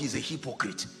will know he's a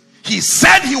hypocrite. He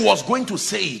said he was going to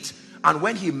say it, and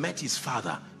when he met his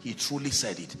father, he truly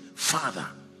said it. Father,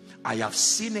 I have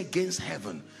sinned against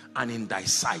heaven and in thy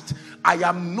sight. I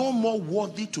am no more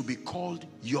worthy to be called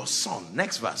your son.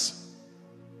 Next verse.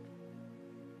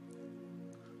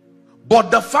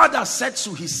 But the father said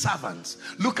to his servants,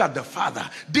 look at the father.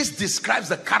 This describes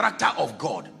the character of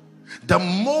God. The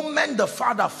moment the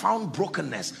father found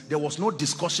brokenness, there was no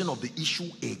discussion of the issue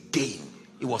again.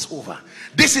 It was over.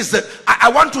 This is the, I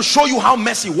want to show you how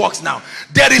mercy works now.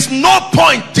 There is no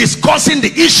point discussing the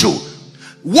issue.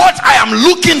 What I am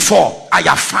looking for, I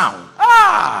have found.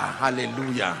 Ah,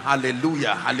 hallelujah,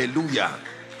 hallelujah, hallelujah.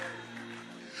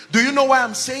 Do you know why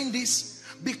I'm saying this?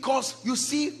 Because you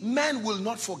see, men will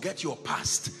not forget your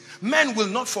past. Men will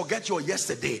not forget your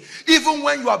yesterday. Even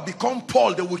when you have become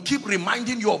Paul, they will keep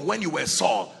reminding you of when you were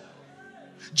Saul.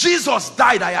 Jesus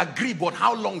died, I agree, but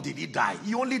how long did he die?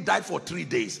 He only died for 3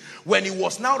 days. When he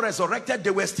was now resurrected, they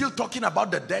were still talking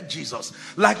about the dead Jesus.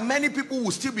 Like many people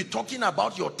will still be talking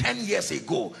about your 10 years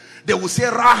ago. They will say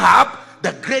Rahab,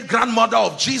 the great-grandmother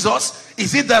of Jesus,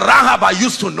 is it the Rahab I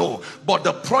used to know? But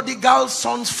the prodigal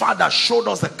son's father showed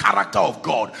us the character of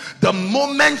God. The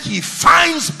moment he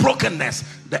finds brokenness,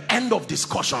 The end of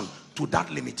discussion to that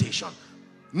limitation.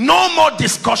 No more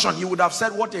discussion. He would have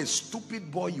said, what a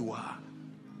stupid boy you are.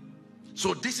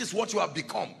 So this is what you have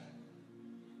become.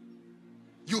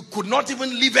 You could not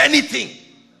even leave anything.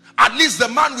 At least the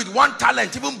man with one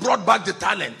talent even brought back the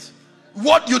talent.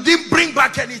 What? You didn't bring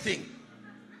back anything.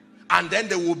 And then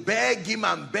they will beg him,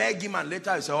 and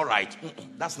later you say, all right,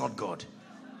 that's not God.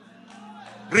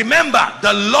 Remember,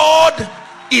 the Lord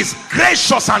is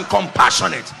gracious and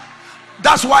compassionate.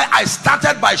 That's why I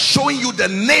started by showing you the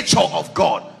nature of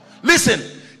God. Listen,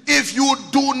 if you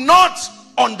do not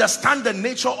understand the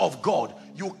nature of God,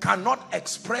 you cannot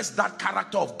express that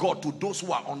character of God to those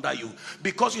who are under you.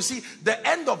 Because you see, the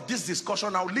end of this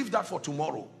discussion, I'll leave that for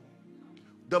tomorrow.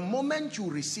 The moment you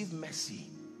receive mercy,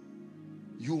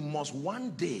 you must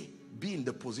one day be in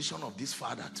the position of this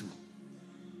father too.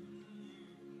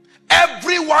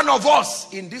 Every one of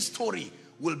us in this story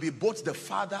will be both the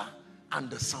father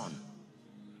and the son.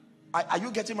 Are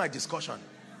you getting my discussion?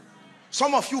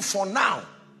 Some of you, for now,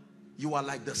 you are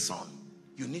like the son.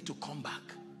 You need to come back.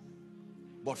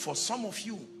 But for some of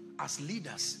you, as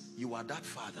leaders, you are that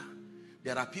father.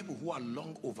 There are people who are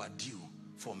long overdue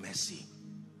for mercy.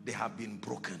 They have been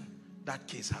broken. That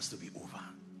case has to be over.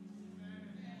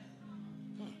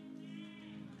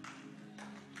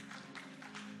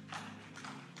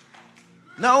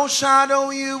 No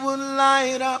shadow you will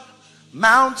light up,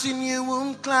 mountain you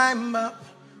will climb up,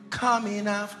 coming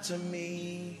after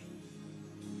me.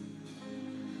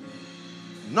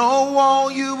 No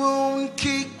wall you won't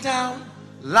kick down,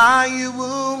 lie you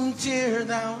won't tear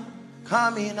down,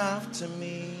 coming after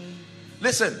me.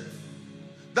 Listen,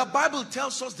 the Bible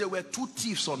tells us there were two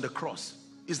thieves on the cross.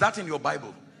 Is that in your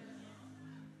Bible?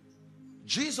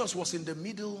 Jesus was in the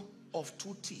middle of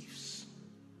two thieves.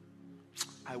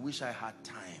 I wish I had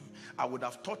time. I would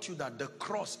have taught you that the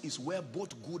cross is where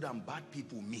both good and bad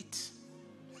people meet.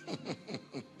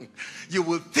 You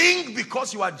will think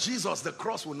because you are Jesus, the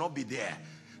cross will not be there.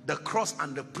 The cross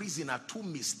and the prison are two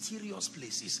mysterious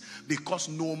places, because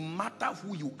no matter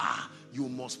who you are, you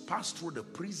must pass through the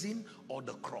prison or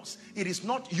the cross. It is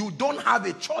not, you don't have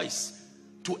a choice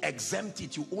to exempt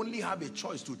it. You only have a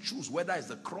choice to choose whether it's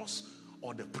the cross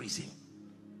or the prison.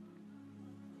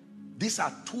 These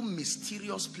are two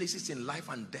mysterious places in life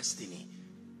and destiny.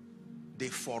 They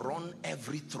forerun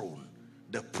every throne.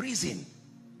 The prison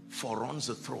foreruns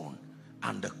the throne,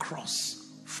 and the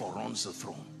cross foreruns the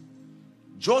throne.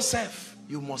 Joseph,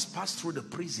 you must pass through the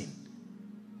prison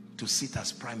to sit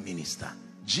as prime minister.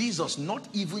 Jesus, not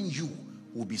even you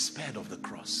will be spared of the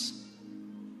cross.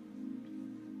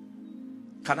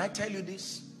 Can I tell you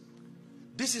this?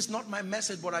 This is not my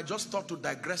message, but I just thought to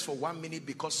digress for 1 minute,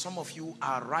 because some of you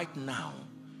are right now,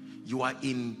 you are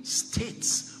in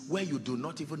states where you do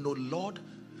not even know, Lord,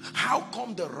 how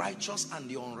come the righteous and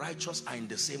the unrighteous are in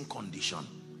the same condition?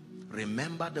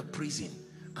 Remember the prison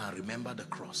and remember the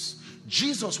cross.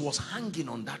 Jesus was hanging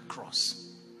on that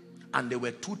cross, and there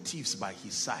were two thieves by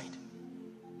his side.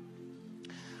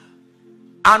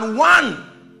 And one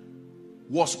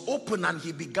was open, and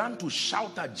he began to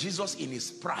shout at Jesus in his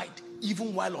pride,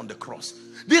 even while on the cross.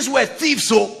 These were thieves,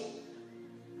 so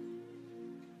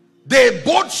they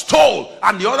both stole,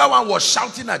 and the other one was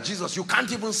shouting at Jesus, you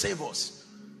can't even save us.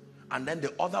 And then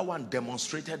the other one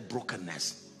demonstrated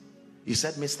brokenness. He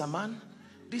said, Mr. Man,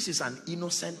 this is an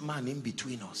innocent man in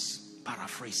between us.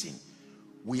 Paraphrasing,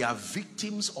 we are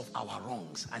victims of our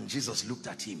wrongs. And Jesus looked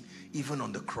at him. Even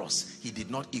on the cross, he did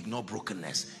not ignore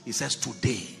brokenness. He says,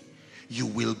 today you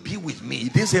will be with me. He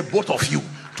didn't say both of you.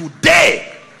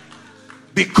 Today,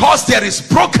 because there is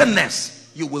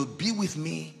brokenness, you will be with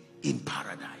me in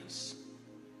paradise.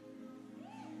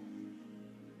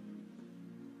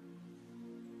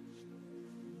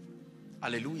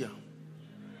 Hallelujah.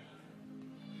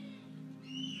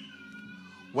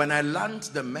 When I learned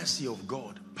the mercy of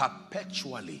God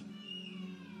perpetually,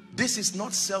 this is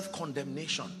not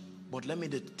self-condemnation, but let me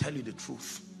tell you the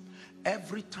truth.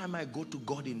 Every time I go to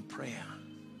God in prayer,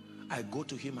 I go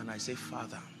to him and I say,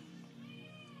 Father,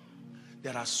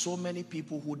 there are so many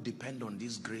people who depend on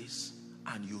this grace,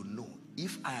 and you know,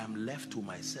 if I am left to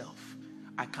myself,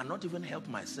 I cannot even help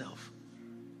myself.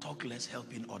 Talk less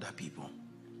helping other people.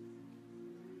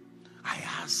 I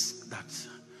ask that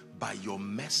by your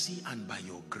mercy and by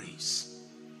your grace,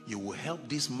 you will help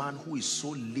this man who is so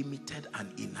limited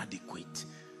and inadequate.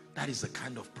 That is the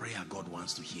kind of prayer God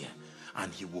wants to hear.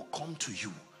 And he will come to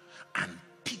you and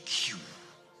pick you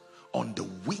on the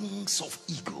wings of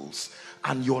eagles,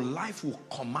 and your life will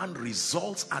command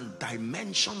results and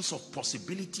dimensions of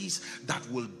possibilities that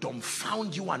will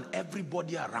dumbfound you and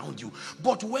everybody around you.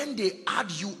 But when they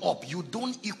add you up, you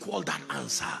don't equal that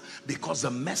answer, because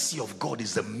the mercy of God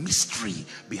is the mystery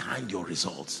behind your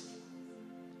results.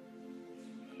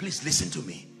 Please listen to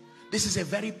me. This is a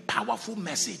very powerful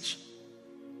message.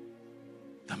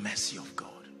 The mercy of God.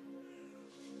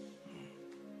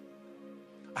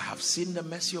 I have seen the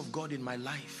mercy of God in my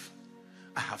life.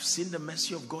 I have seen the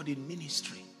mercy of God in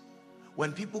ministry.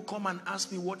 When people come and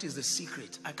ask me what is the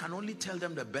secret, I can only tell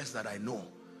them the best that I know,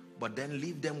 but then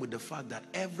leave them with the fact that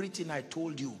everything I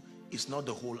told you is not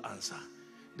the whole answer.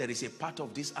 There is a part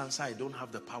of this answer I don't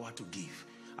have the power to give.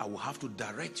 I will have to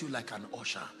direct you like an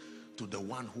usher to the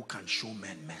one who can show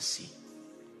men mercy.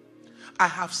 I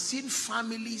have seen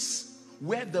families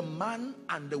where the man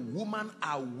and the woman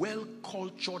are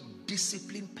well-cultured,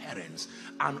 disciplined parents,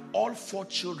 and all 4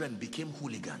 children became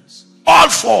hooligans. All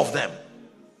 4 of them.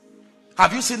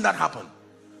 Have you seen that happen?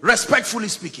 Respectfully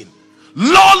speaking,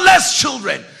 lawless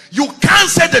children. You can't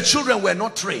say the children were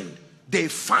not trained. They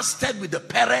fasted with the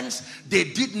parents, they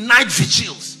did night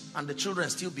vigils, and the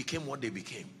children still became what they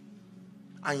became.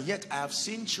 And yet I have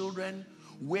seen children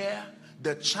where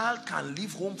the child can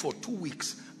leave home for 2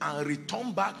 weeks and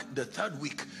return back the 3rd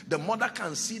week. The mother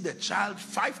can see the child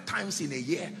 5 times in a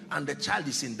year, and the child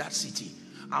is in that city.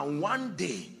 And one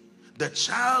day, the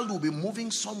child will be moving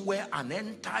somewhere and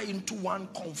enter into one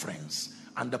conference,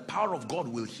 and the power of God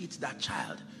will hit that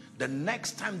child. The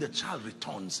next time the child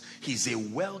returns, he's a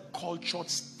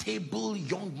well-cultured, stable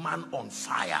young man on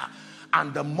fire.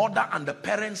 And the mother and the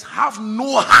parents have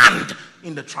no hand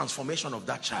in the transformation of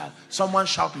that child. Someone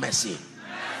shout mercy.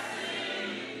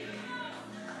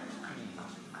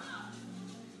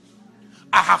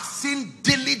 I have seen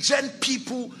diligent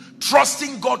people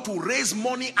trusting God to raise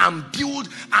money and build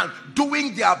and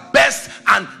doing their best,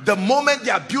 and the moment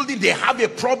they are building, they have a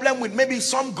problem with maybe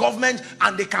some government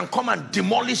and they can come and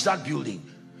demolish that building.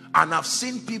 And I've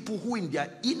seen people who in their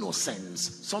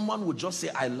innocence, someone would just say,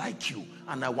 I like you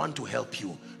and I want to help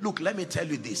you. Look, let me tell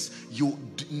you this. You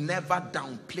never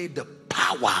downplay the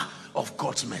power of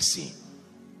God's mercy.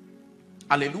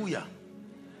 Hallelujah.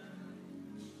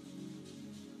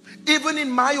 Even in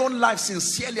my own life,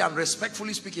 sincerely and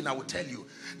respectfully speaking, I will tell you,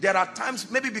 there are times,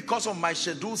 maybe because of my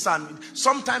schedules, and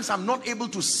sometimes I'm not able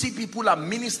to see people and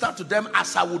minister to them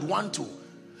as I would want to.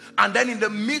 And then in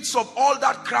the midst of all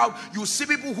that crowd, you see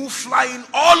people who fly in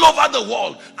all over the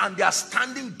world, and they are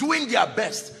standing doing their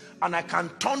best. And I can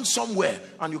turn somewhere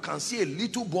and you can see a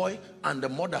little boy and the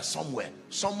mother somewhere.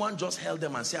 Someone just held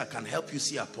them and said, I can help you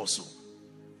see Apostle.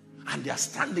 And they are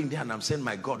standing there, and I'm saying,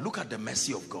 my God, look at the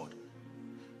mercy of God.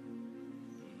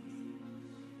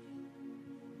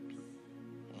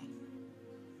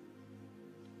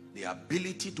 The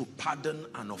ability to pardon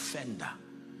an offender,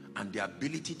 and the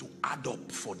ability to add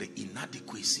up for the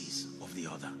inadequacies of the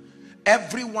other.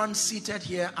 Everyone seated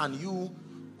here, and you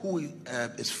who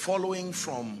is following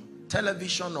from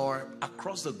television or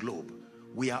across the globe,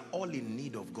 we are all in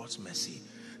need of God's mercy.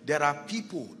 There are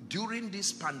people during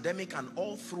this pandemic and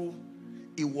all through,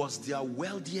 it was their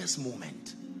wealthiest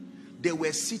moment. They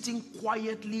were sitting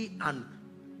quietly, and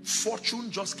fortune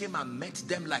just came and met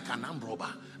them like an armed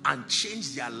robber and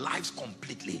changed their lives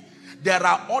completely. There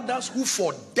are others who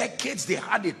for decades they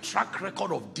had a track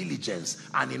record of diligence,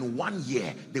 and in 1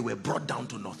 year they were brought down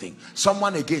to nothing.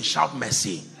 Someone again shout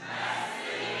mercy.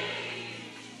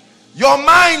 Your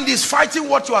mind is fighting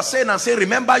what you are saying and say,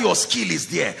 remember your skill is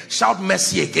there. Shout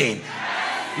mercy again.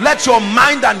 Let your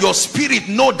mind and your spirit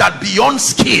know that beyond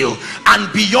skill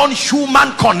and beyond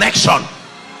human connection,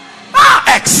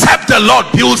 except the Lord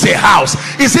builds a house.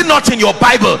 Is it not in your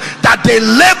Bible that they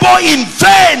labor in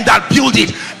vain that build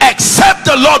it, except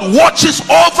the Lord watches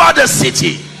over the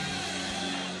city?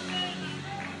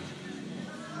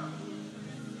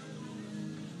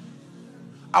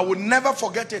 I will never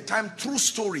forget a time, true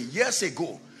story, years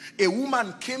ago. A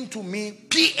woman came to me,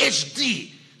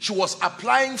 PhD. She was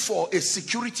applying for a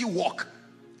security work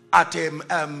at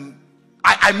I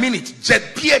mean it,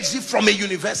 PhD from a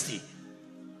university.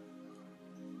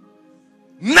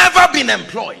 Never been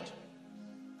employed.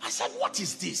 I said, what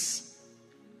is this?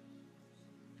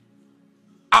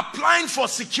 Applying for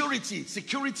security.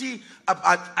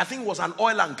 I think it was an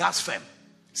oil and gas firm.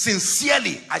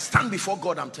 Sincerely, I stand before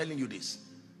God, I'm telling you this.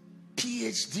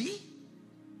 PhD?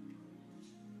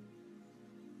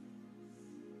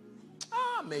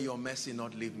 May your mercy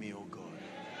not leave me, oh God.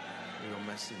 May your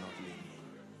mercy not leave me.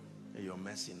 May your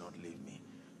mercy not leave me.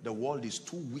 The world is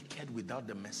too wicked without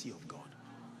the mercy of God.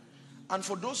 And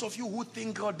for those of you who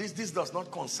think, oh, this does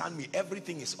not concern me,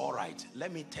 everything is all right.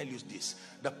 Let me tell you this.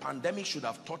 The pandemic should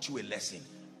have taught you a lesson.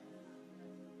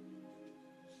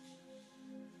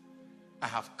 I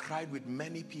have cried with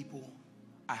many people.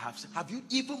 Have you,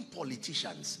 even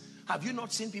politicians, have you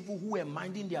not seen people who were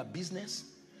minding their business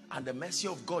and the mercy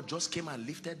of God just came and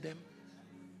lifted them?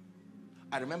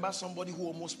 I remember somebody who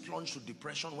almost plunged to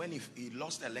depression when he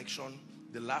lost election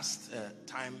the last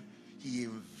time. He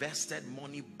invested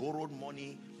money, borrowed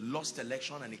money, lost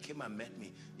election, and he came and met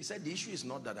me. He said, the issue is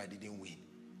not that I didn't win.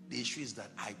 The issue is that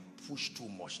I pushed too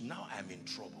much. Now I'm in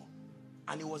trouble.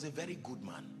 And he was a very good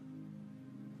man.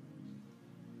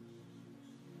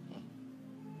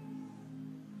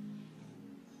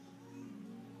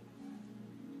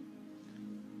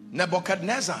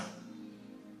 Nebuchadnezzar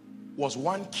was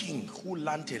one king who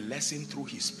learned a lesson through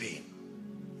his pain.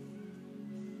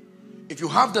 If you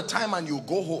have the time and you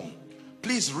go home,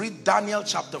 please read Daniel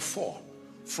chapter 4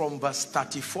 from verse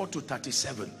 34 to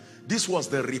 37. This was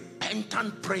the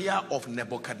repentant prayer of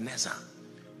Nebuchadnezzar.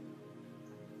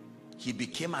 He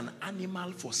became an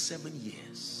animal for 7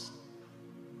 years.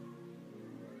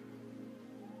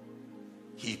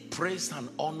 He praised and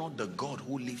honored the God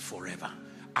who lived forever,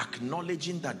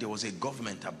 acknowledging that there was a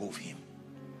government above him.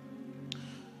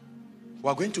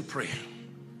 We're going to pray.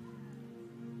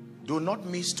 Do not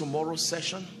miss tomorrow's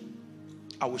session.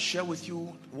 I will share with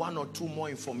you 1 or 2 more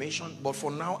information, but for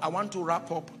now I want to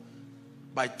wrap up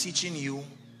by teaching you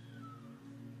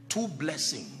 2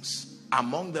 blessings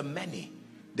among the many.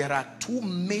 There are 2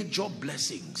 major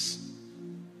blessings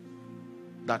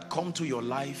that come to your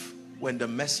life when the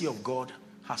mercy of God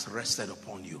has rested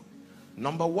upon you.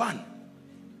 Number 1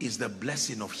 is the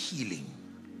blessing of healing.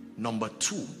 Number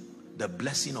 2, the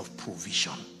blessing of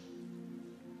provision.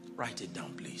 Write it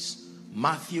down, please.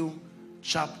 Matthew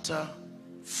chapter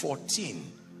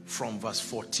 14 from verse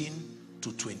 14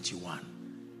 to 21.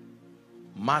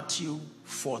 Matthew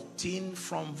 14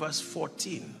 from verse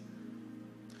 14.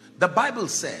 The Bible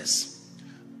says,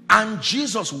 and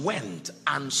Jesus went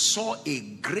and saw a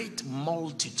great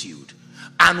multitude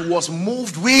and was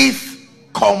moved with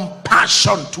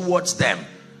compassion towards them.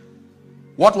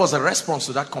 What was the response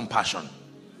to that compassion?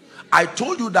 I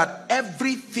told you that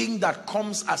everything that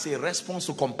comes as a response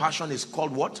to compassion is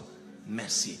called what?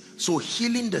 Mercy. So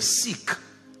healing the sick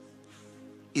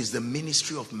is the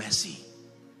ministry of mercy.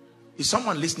 Is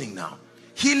someone listening now?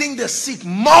 Healing the sick,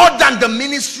 more than the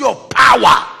ministry of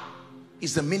power,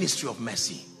 is the ministry of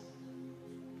mercy.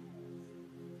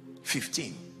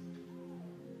 15.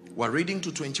 We're reading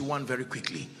to 21 very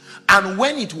quickly. And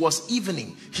when it was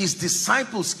evening, his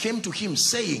disciples came to him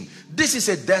saying, this is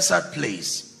a desert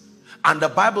place. And the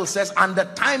Bible says, and the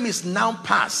time is now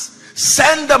past.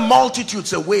 Send the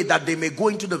multitudes away that they may go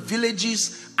into the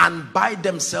villages and buy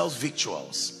themselves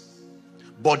victuals.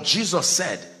 But Jesus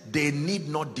said, they need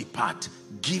not depart.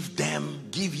 Give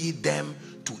ye them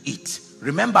to eat.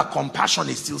 Remember, compassion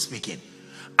is still speaking.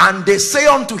 And they say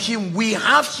unto him, we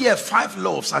have here 5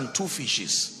 loaves and 2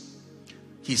 fishes.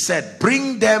 He said,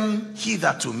 bring them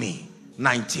hither to me.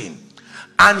 19.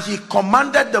 And he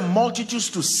commanded the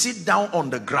multitudes to sit down on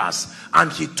the grass.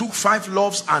 And he took 5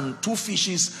 loaves and 2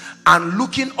 fishes. And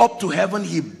looking up to heaven,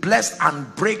 he blessed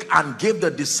and brake and gave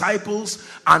the disciples,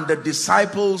 and the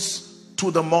disciples to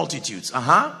the multitudes.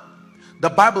 The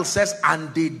Bible says,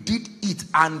 and they did eat,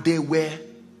 and they were,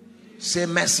 say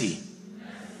mercy.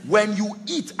 When you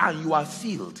eat and you are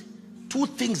filled, 2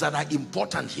 things that are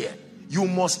important here. You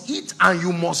must eat and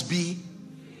you must be.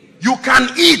 You can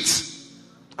eat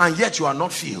and yet you are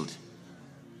not filled.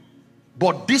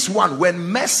 But this one, when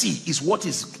mercy is what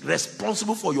is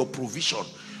responsible for your provision,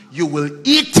 you will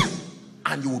eat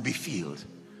and you will be filled.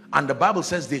 And the Bible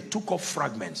says they took up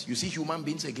fragments. You see human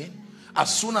beings again?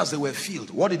 As soon as they were filled,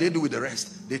 what did they do with the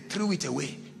rest? They threw it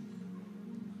away.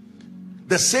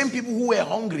 The same people who were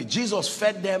hungry, Jesus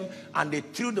fed them and they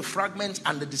threw the fragments,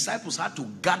 and the disciples had to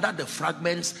gather the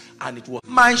fragments, and it was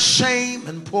my shame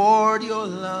and poured your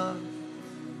love.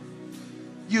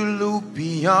 You look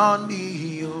beyond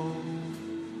me, oh.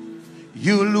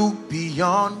 You look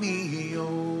beyond me,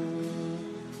 oh.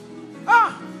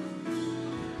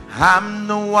 I'm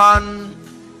the one.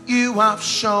 You have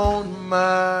shown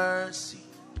mercy.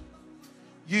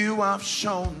 You have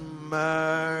shown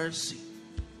mercy.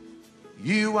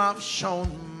 You have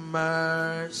shown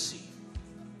mercy.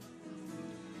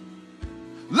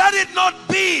 Let it not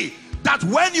be that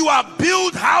when you have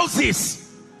built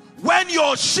houses, when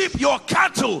your sheep, your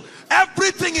cattle,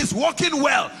 everything is working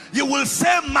well, you will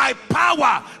say, my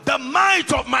power, the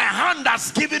might of my hand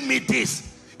has given me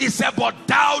this. He said, but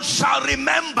thou shalt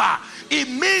remember. It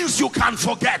means you can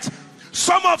forget.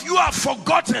 Some of you have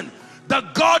forgotten The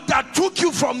God that took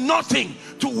you from nothing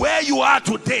to where you are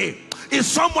today. Is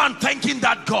someone thanking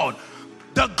that God?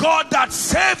 The God that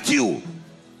saved you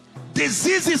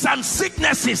diseases and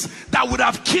sicknesses that would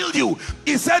have killed you.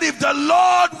 He said, if the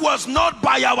Lord was not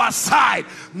by our side,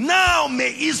 now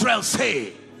may Israel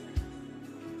say.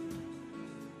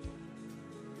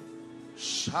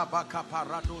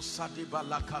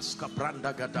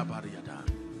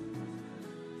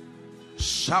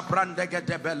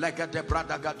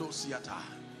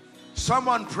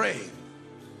 Someone pray.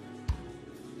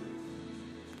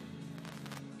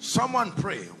 Someone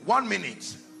pray. 1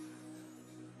 minute.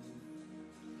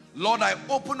 Lord, I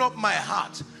open up my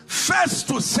heart first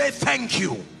to say thank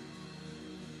you,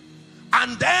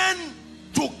 and then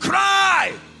to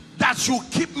cry that you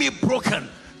keep me broken.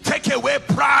 Take away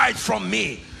pride from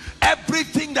me.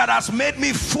 Everything that has made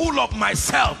me full of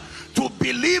myself, to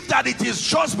believe that it is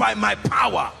just by my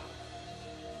power.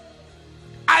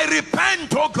 I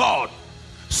repent, oh God.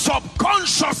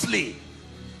 Subconsciously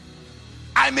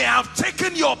I may have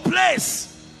taken your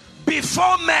place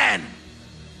before men.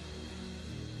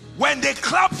 When they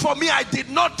clapped for me, I did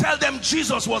not tell them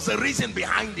Jesus was the reason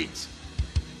behind it.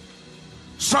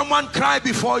 Someone cry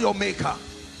before your maker.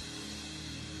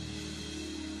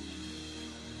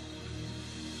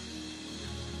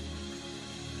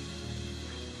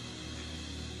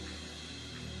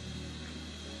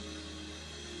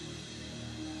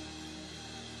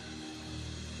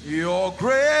 Your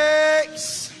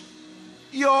grace,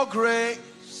 your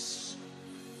grace,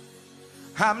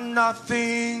 I'm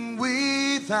nothing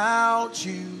without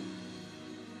you.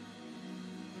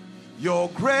 Your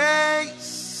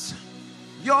grace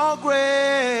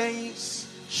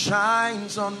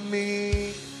shines on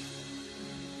me.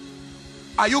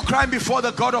 Are you crying before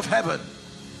the God of heaven?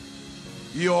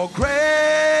 Your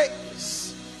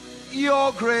grace,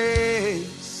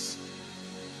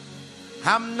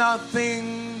 I'm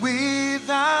nothing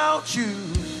without you.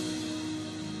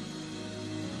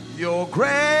 Your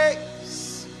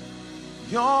grace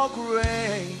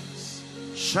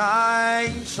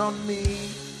shines on me.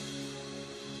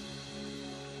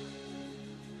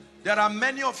 There are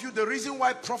many of you, the reason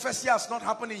why prophecy has not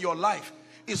happened in your life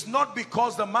is not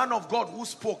because the man of God who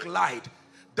spoke lied.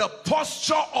 The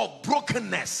posture of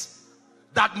brokenness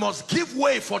that must give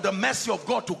way for the mercy of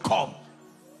God to come.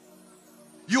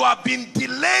 You have been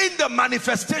delaying the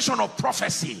manifestation of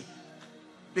prophecy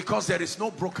because there is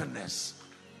no brokenness.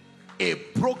 A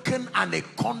broken and a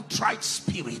contrite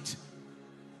spirit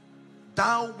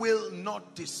thou will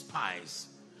not despise.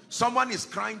 Someone is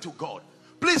crying to God.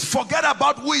 Please forget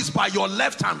about who is by your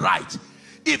left and right.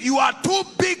 If you are too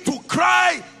big to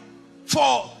cry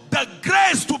for the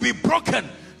grace to be broken,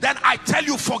 then I tell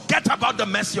you, forget about the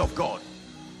mercy of God.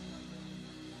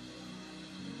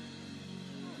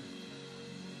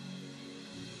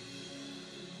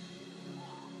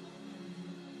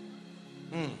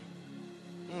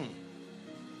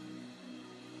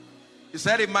 He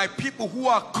said, if my people who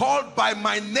are called by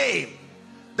my name,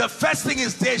 the first thing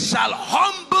is they shall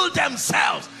humble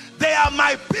themselves. They are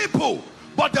my people,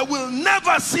 but they will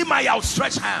never see my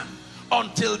outstretched hand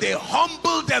until they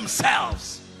humble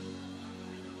themselves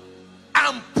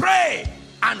and pray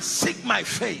and seek my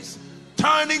face,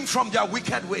 turning from their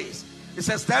wicked ways. He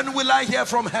says, then will I hear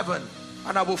from heaven,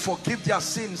 and I will forgive their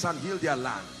sins and heal their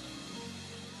land.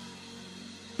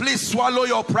 Please swallow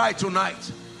your pride tonight.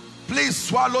 Please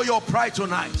swallow your pride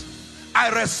tonight. I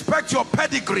respect your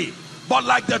pedigree, but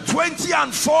like the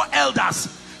 24 elders,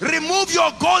 remove your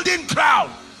golden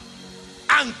crown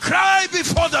and cry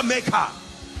before the Maker.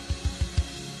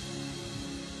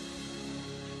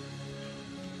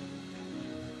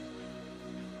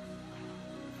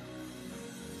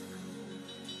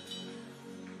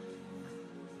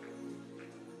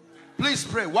 Please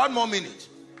pray. 1 more minute.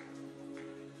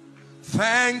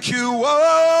 Thank you,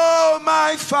 oh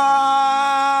my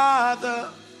Father,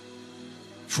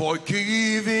 for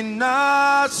giving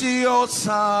us your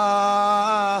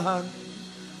Son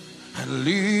and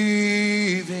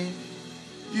leaving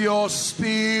your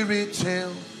Spirit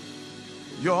till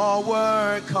your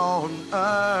work on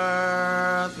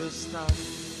earth is done.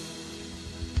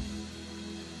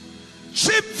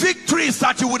 Cheap victories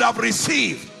that you would have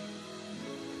received,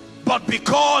 but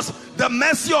because the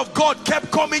mercy of God kept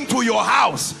coming to your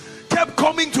house, kept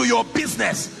coming to your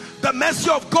business, the mercy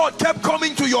of God kept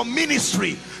coming to your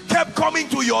ministry, kept coming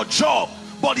to your job,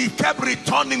 but it kept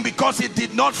returning because it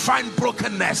did not find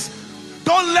brokenness.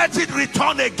 Don't let it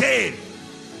return again.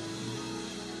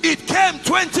 It came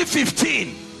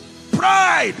 2015.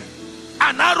 Pride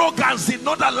and arrogance did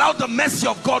not allow the mercy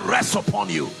of God rest upon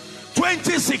you.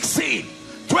 2016,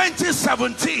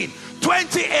 2017,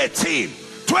 2018,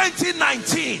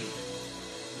 2019,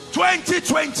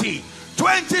 2020,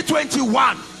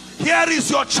 2021. Here is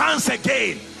your chance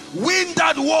again. Win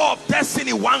that war of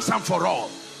destiny once and for all.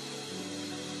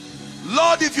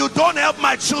 Lord, if you don't help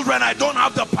my children, I don't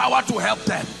have the power to help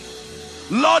them.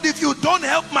 Lord, if you don't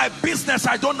help my business,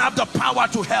 I don't have the power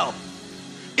to help.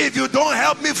 If you don't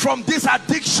help me from this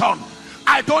addiction,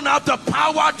 I don't have the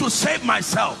power to save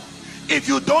myself. If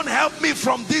you don't help me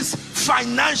from this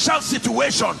financial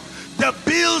situation, the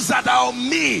bills that are on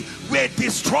me will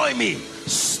destroy me.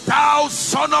 Thou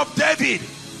son of David,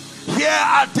 here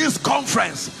at this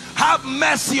conference, have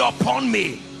mercy upon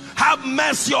me. Have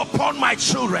mercy upon my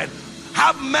children.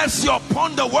 Have mercy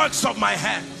upon the works of my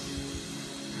hands.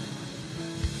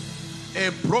 A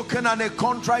broken and a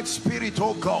contrite spirit,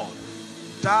 oh God,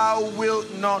 thou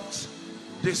wilt not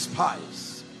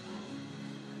despise.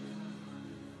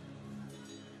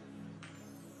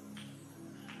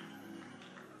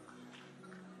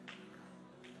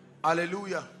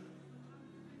 Hallelujah.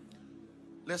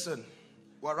 Listen,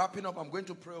 we're wrapping up. I'm going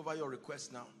to pray over your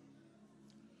request now.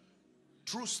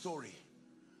 True story.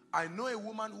 I know a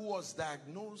woman who was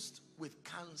diagnosed with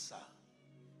cancer,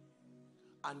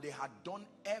 and they had done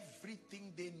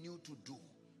everything they knew to do.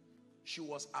 She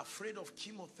was afraid of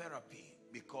chemotherapy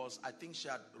because I think she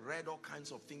had read all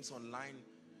kinds of things online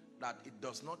that it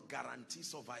does not guarantee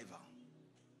survival.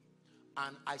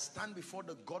 And I stand before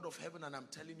the God of heaven and I'm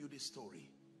telling you this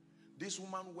story. This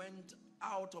woman went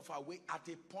out of her way. At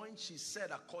a point, she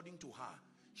said, according to her,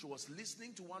 she was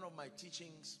listening to one of my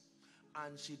teachings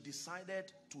and she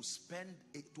decided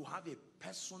to have a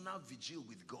personal vigil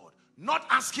with God, not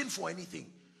asking for anything,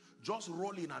 just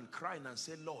rolling and crying and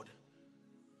say, Lord,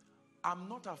 I'm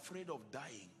not afraid of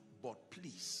dying, but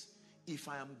please, if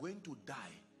I am going to die,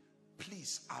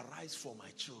 please arise for my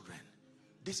children.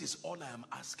 This is all I am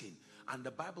asking. And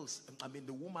the Bible,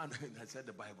 the woman, I said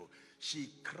the Bible, she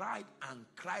cried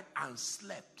and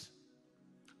slept.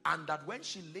 And that when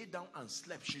she lay down and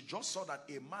slept, she just saw that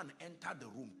a man entered the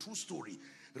room, true story,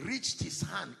 reached his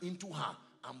hand into her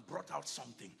and brought out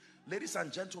something. Ladies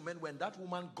and gentlemen, when that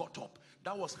woman got up,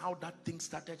 that was how that thing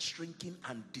started shrinking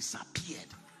and disappeared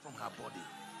from her body.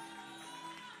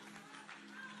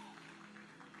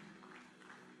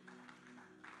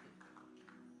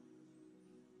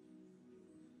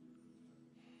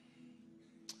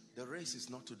 The race is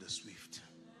not to the swift.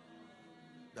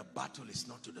 The battle is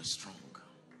not to the strong.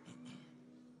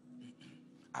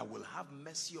 I will have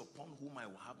mercy upon whom I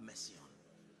will have mercy on.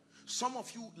 Some of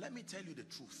you, let me tell you the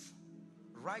truth.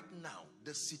 Right now,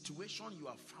 the situation you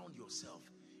have found yourself,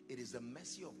 it is the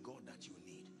mercy of God that you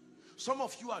need. Some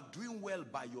of you are doing well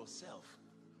by yourself.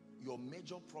 Your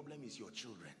major problem is your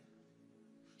children.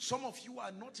 Some of you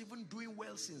are not even doing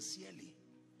well sincerely.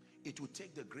 It will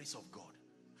take the grace of God.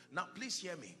 Now, please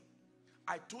hear me.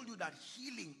 I told you that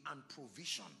healing and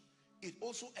provision, it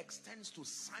also extends to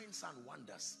signs and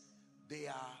wonders. They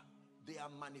are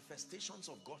manifestations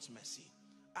of God's mercy.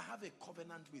 I have a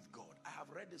covenant with God. I have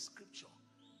read the scripture.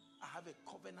 I have a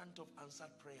covenant of answered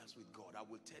prayers with God. I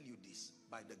will tell you this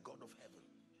by the God of heaven.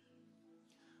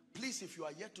 Please, if you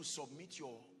are yet to submit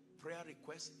your prayer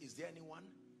request, is there anyone?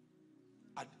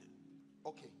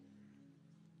 Okay.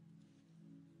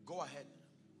 Go ahead.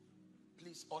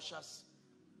 Please, ushers,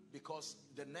 because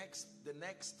the next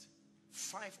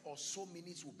 5 or so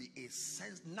minutes will be a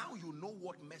sense. Now you know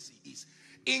what mercy is.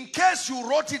 In case you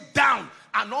wrote it down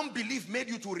and unbelief made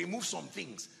you to remove some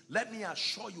things, let me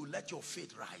assure you, let your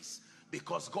faith rise,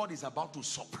 because God is about to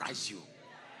surprise you.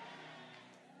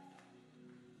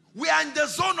 We are in the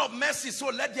zone of mercy, so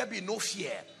let there be no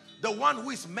fear. The one who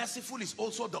is merciful is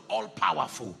also the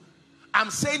all-powerful.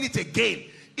 I'm saying it again.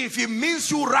 If it means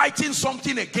you writing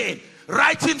something again,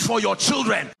 writing for your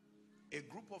children. A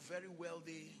group of very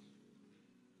wealthy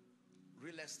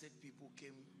real estate people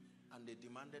came and they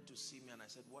demanded to see me, and I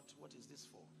said, what is this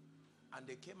for? And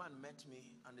they came and met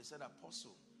me and they said,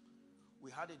 Apostle,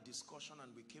 we had a discussion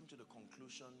and we came to the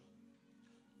conclusion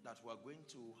that we're going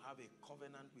to have a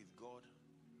covenant with God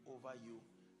over you,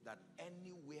 that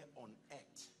anywhere on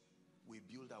earth we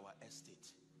build our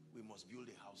estate, we must build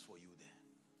a house for you there.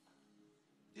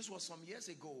 This was some years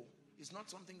ago. It's not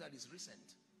something that is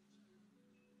recent.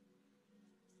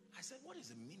 I said, what is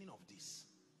the meaning of this?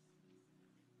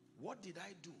 What did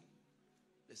I do?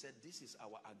 They said, this is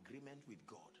our agreement with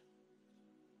God.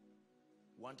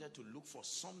 Wanted to look for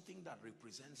something that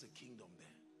represents the kingdom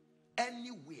there.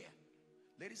 Anywhere.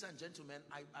 Ladies and gentlemen,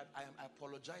 I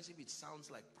apologize if it sounds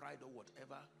like pride or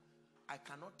whatever. I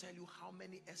cannot tell you how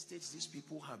many estates these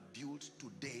people have built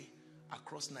today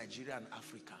across Nigeria and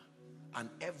Africa. And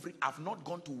I've not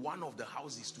gone to one of the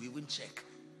houses to even check.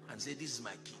 and say, this is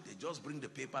my key. They just bring the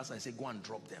papers and say, go and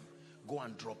drop them. Go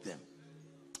and drop them.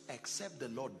 Except the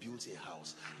Lord builds a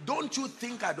house. Don't you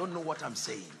think I don't know what I'm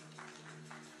saying?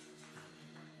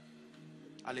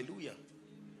 Hallelujah.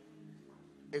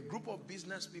 A group of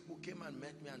business people came and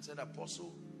met me and said,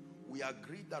 Apostle, we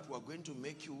agreed that we're going to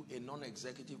make you a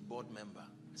non-executive board member.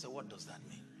 I said, what does that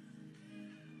mean?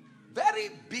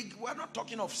 Very big. We're not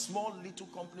talking of small little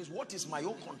companies. What is my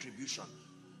own contribution?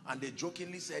 And they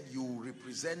jokingly said, you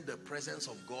represent the presence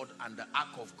of God and the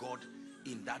ark of God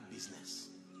in that business.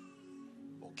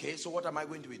 Okay, so what am I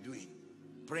going to be doing?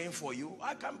 Praying for you?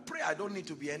 I can pray. I don't need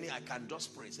to be any. I can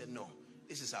just pray. Say, no,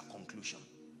 this is our conclusion.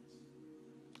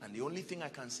 And the only thing I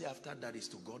can say after that is,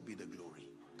 to God be the glory.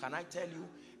 Can I tell you,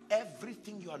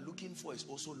 everything you are looking for is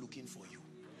also looking for you.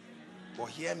 But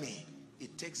hear me,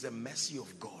 it takes the mercy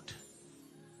of God.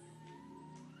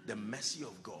 The mercy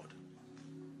of God.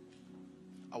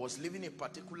 I was living in a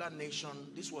particular nation.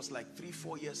 This was like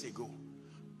 3-4 years ago.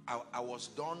 I was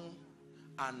done,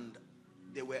 and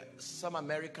there were some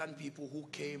American people who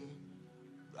came.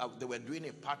 They were doing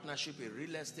a partnership, a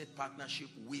real estate partnership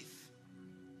with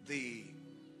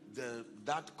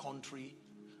that country,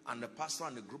 and the pastor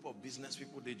and the group of business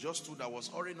people. They just stood. I was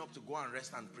hurrying up to go and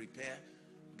rest and prepare,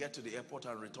 get to the airport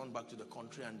and return back to the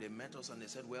country. And they met us and they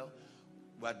said, well,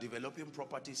 we're developing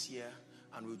properties here,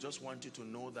 and we just want you to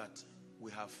know that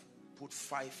we have put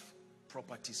 5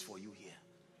 properties for you here.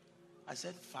 I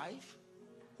said, 5?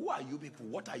 Who are you people?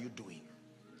 What are you doing?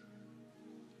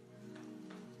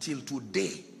 Till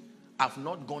today, I've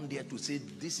not gone there to say,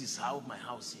 this is how my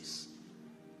house is.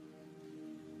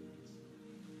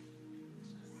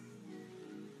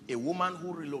 A woman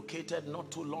who relocated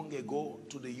not too long ago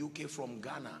to the UK from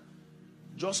Ghana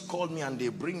just called me, and they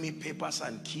bring me papers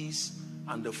and keys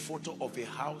and the photo of a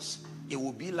house. It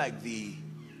will be like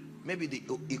maybe the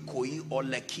Ikoyi or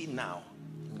Lekki now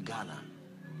in Ghana.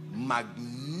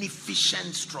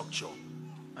 Magnificent structure.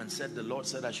 And said, the Lord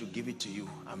said I should give it to you.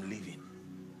 I'm leaving.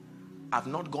 I've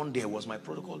not gone there. It was my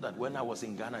protocol that when I was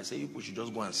in Ghana, I said, you should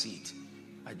just go and see it.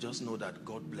 I just know that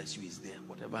God bless you is there.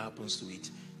 Whatever happens to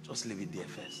it, just leave it there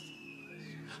first.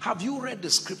 Have you read the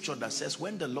scripture that says,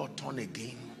 when the Lord turned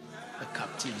again the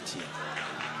captivity?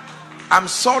 I'm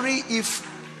sorry if,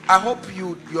 I hope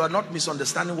you are not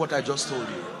misunderstanding what I just told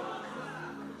you.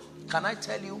 Can I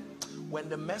tell you, when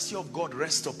the mercy of God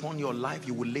rests upon your life,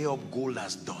 you will lay up gold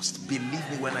as dust. Believe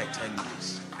me when I tell you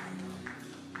this.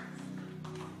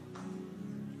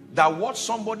 That what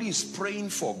somebody is praying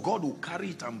for, God will carry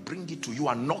it and bring it to you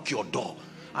and knock your door.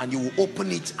 And you will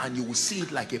open it and you will see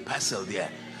it like a parcel there.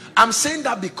 I'm saying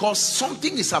that because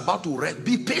something is about to rest.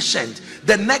 Be patient.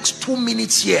 The next 2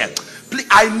 minutes here. Please,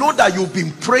 I know that you've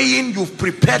been praying. You've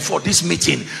prepared for this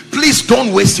meeting. Please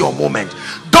don't waste your moment.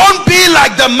 Don't be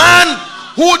like the man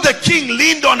who the king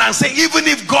leaned on and said, even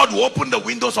if God will open the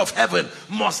windows of heaven,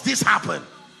 must this happen?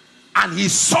 And he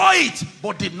saw it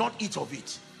but did not eat of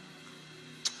it.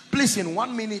 Please, in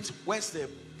 1 minute, where's the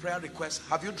prayer request?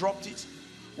 Have you dropped it?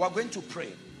 We're going to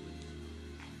pray.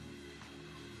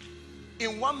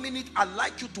 In 1 minute, I'd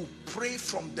like you to pray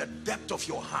from the depth of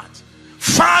your heart.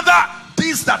 Father,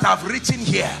 these that I've written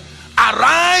here,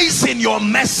 arise in your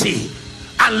mercy,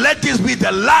 and let this be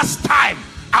the last time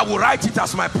I will write it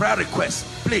as my prayer request.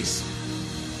 Please.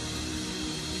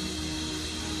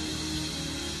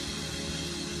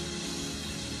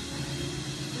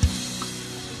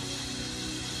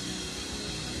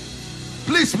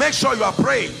 Please make sure you are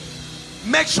praying.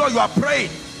 Make sure you are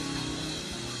praying.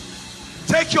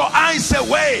 Take your eyes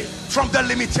away from the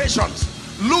limitations.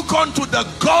 Look unto the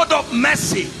God of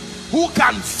mercy, who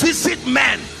can visit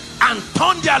men and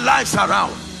turn their lives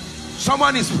around.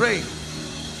 Someone is praying.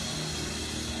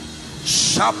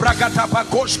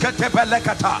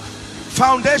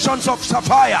 Foundations of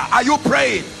Sapphire, are you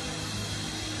praying?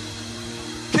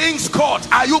 King's Court,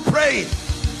 are you praying?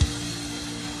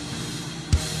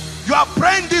 You are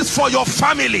praying this for your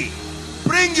family.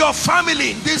 Bring your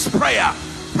family in this prayer.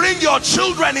 Bring your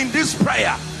children in this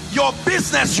prayer. Your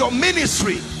business, your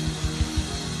ministry.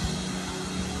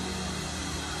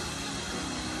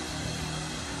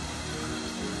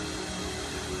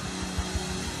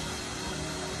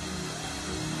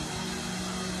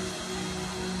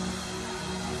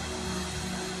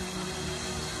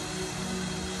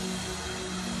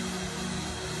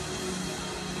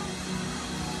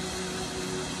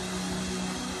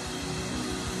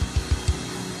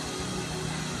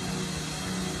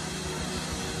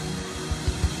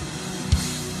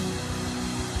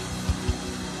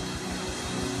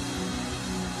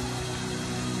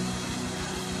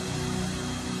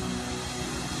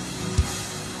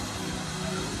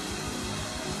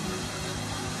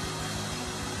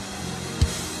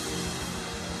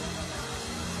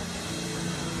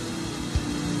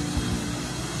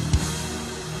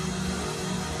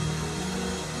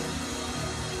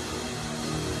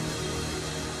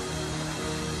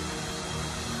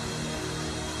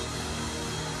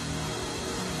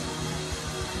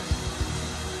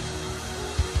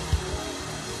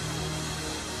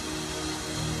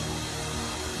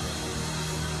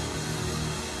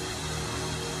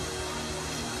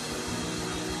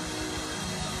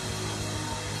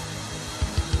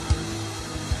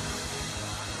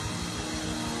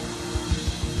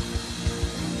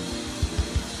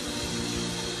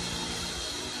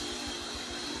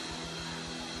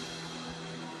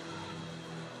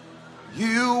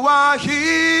 are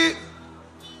here,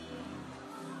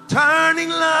 turning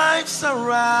lives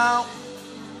around.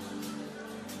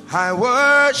 I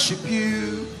worship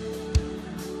you.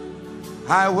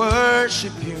 I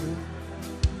worship you.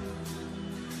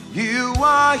 You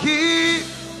are here,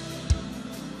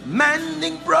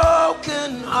 mending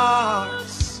broken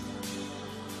hearts.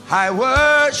 I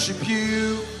worship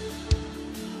you.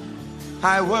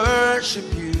 I worship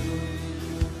you.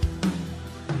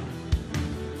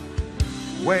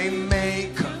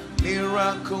 Waymaker,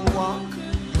 miracle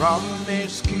worker,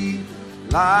 promise keep,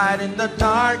 light in the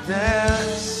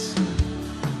darkness.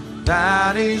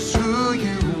 That is who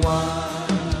you are.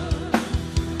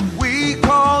 We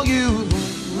call you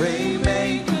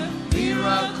Waymaker,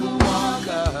 miracle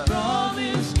worker,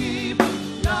 promise keep,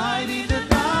 light in the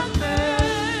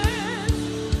darkness.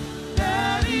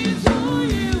 That is who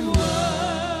you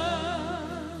are.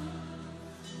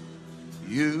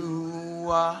 You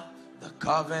are the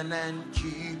covenant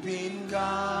keeping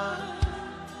God.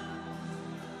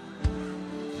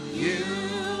 You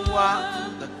are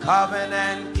the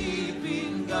covenant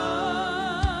keeping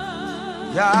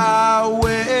God.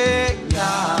 Yahweh,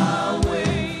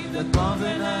 Yahweh, the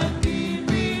covenant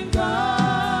keeping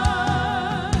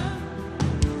God.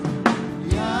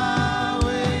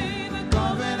 Yahweh, the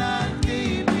covenant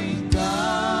keeping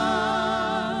God.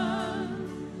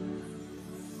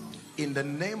 In the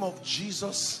name of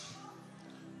Jesus,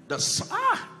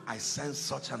 I sense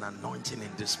such an anointing in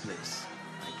this place.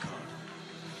 My God,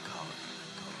 my God,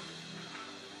 my God.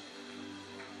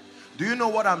 Do you know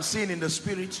what I'm seeing in the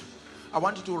spirit? I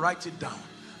want you to write it down.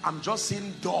 I'm just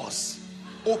seeing doors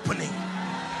opening.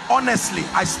 Honestly,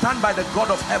 I stand by the God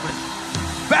of heaven.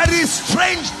 Very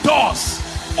strange doors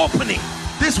opening.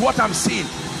 This is what I'm seeing.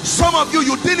 Some of you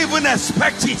didn't even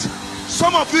expect it.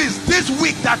 Some of you is this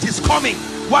week that is coming.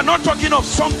 We're not talking of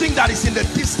something that is in the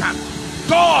distance.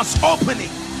 Doors opening.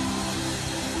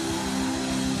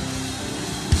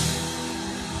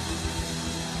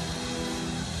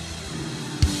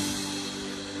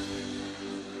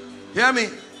 Hear me.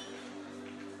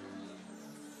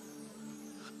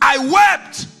 I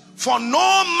wept, for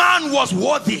no man was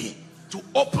worthy to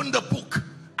open the book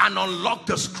and unlock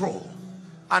the scroll.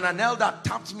 And an elder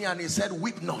tapped me and he said,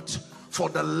 weep not, for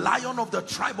the Lion of the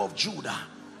tribe of Judah,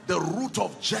 the root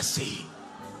of Jesse,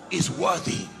 is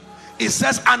worthy. It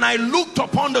says, and I looked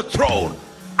upon the throne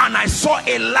and I saw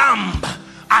a lamb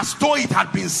as though it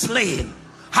had been slain,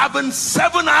 having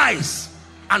 7 eyes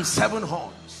and 7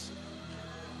 horns.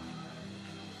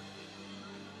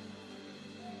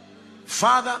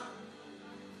 Father,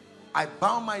 I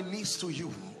bow my knees to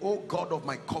you, O God of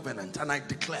my covenant, and I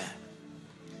declare,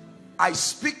 I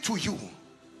speak to you.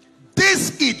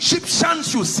 These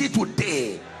Egyptians you see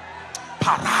today,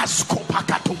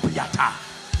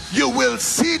 you will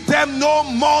see them no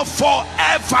more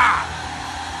forever.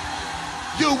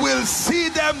 You will see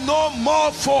them no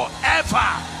more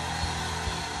forever.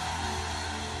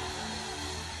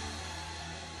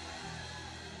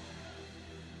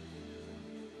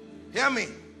 Hear me.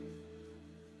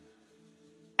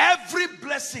 Every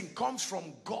blessing comes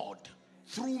from God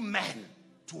through men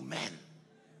to men.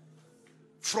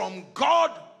 From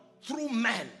God through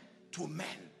men to men.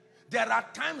 There are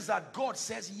times that God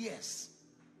says yes,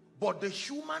 but the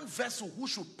human vessel who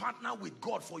should partner with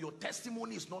God for your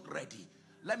testimony is not ready.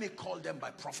 Let me call them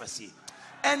by prophecy.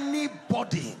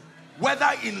 Anybody, whether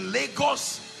in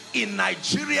Lagos, in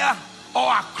Nigeria,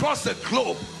 or across the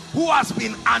globe, who has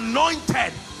been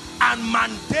anointed and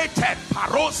mandated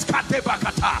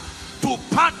to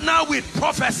partner with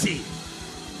prophecy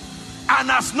and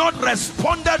has not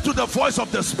responded to the voice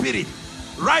of the Spirit,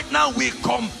 right now we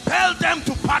compel them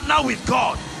to partner with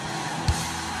God.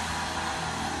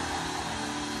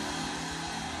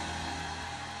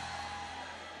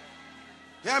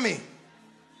 Hear me.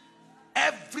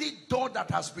 Every door that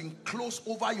has been closed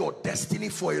over your destiny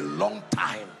for a long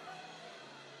time,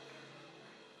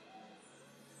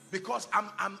 because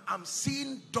I'm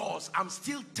seeing doors. I'm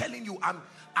still telling you,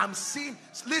 I'm seeing.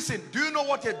 Listen, do you know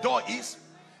what a door is?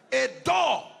 A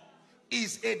door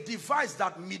is a device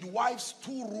that midwives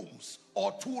 2 rooms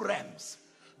or 2 realms.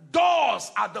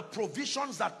 Doors are the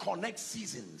provisions that connect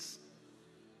seasons.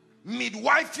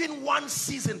 Midwifing one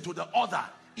season to the other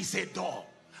is a door.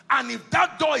 And if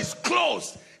that door is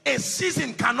closed, a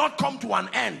season cannot come to an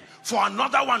end for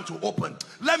another one to open.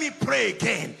 Let me pray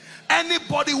again.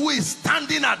 Anybody who is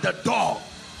standing at the door,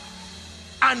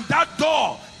 and that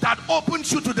door that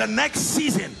opens you to the next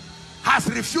season has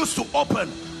refused to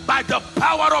open, by the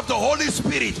power of the Holy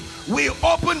Spirit, we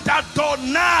open that door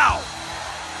now.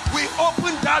 We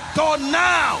open that door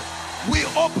now. We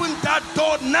open that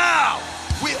door now.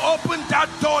 We open that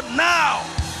door now.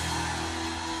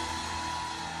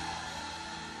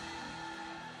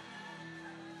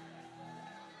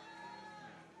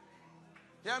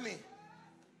 Hear me.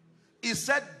 He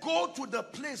said, go to the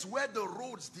place where the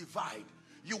roads divide.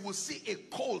 You will see a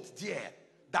colt there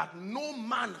that no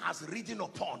man has ridden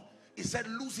upon. He said,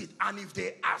 lose it. And if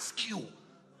they ask you,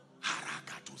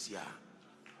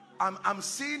 I'm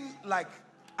seeing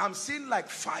like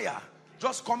fire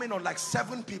just coming on like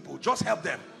 7 people. Just help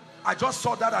them. I just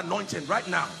saw that anointing right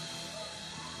now.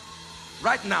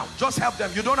 Right now. Just help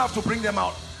them. You don't have to bring them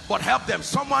out, but help them.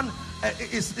 Someone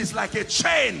is like a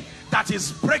chain that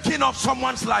is breaking up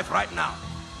someone's life right now.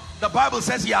 The Bible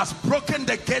says he has broken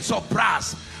the gates of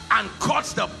brass and cut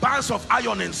the bands of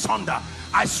iron in sunder.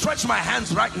 I stretch my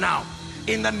hands right now.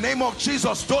 In the name of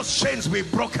Jesus, those chains be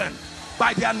broken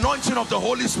by the anointing of the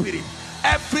Holy Spirit.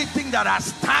 Everything that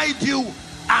has tied you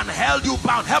and held you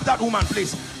bound, help that woman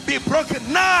please, be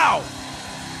broken now.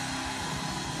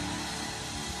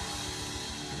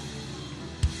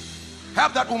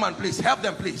 Help that woman please, help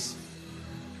them please.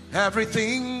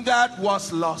 Everything that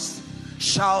was lost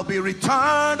shall be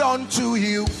returned unto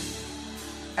you.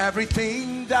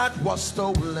 Everything that was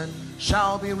stolen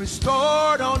shall be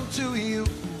restored unto you.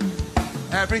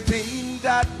 Everything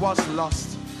that was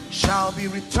lost shall be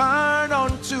returned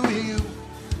unto you.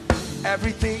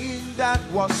 Everything that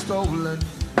was stolen.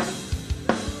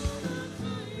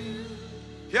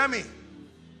 Hear me.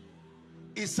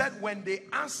 He said, when they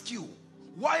ask you,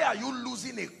 why are you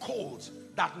losing a colt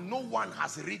that no one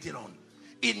has ridden on?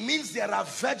 It means there are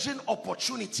virgin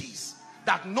opportunities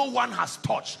that no one has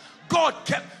touched. God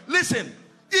kept, listen,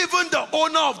 even the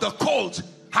owner of the colt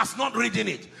has not ridden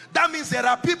it. That means there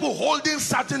are people holding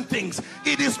certain things.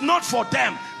 It is not for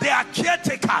them. They are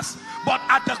caretakers. But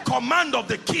at the command of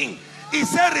the king, he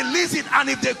said, release it. And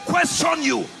if they question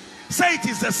you, say it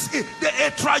is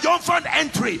a triumphant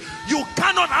entry. You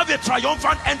cannot have a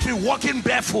triumphant entry walking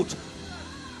barefoot.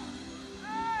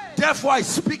 Therefore, I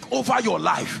speak over your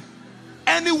life.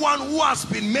 Anyone who has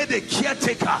been made a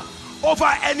caretaker over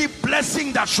any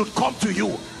blessing that should come to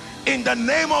you, in the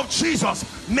name of Jesus,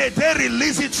 may they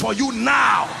release it for you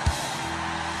now.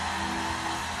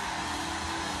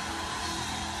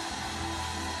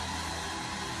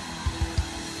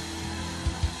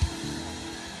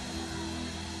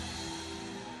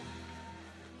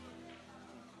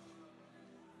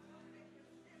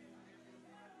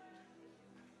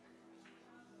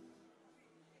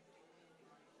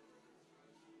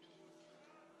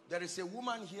 There is a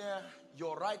woman here,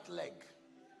 your right leg.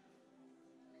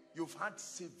 You've had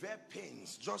severe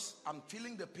pains. Just, I'm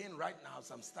feeling the pain right now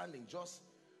as I'm standing. Just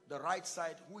the right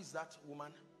side. Who is that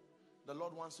woman? The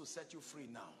Lord wants to set you free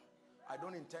now. I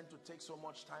don't intend to take so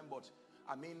much time, but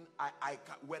I mean,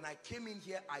 when I came in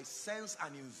here, I sense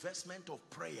an investment of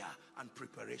prayer and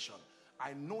preparation.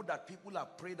 I know that people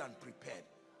have prayed and prepared.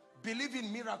 Believe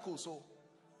in miracles. So,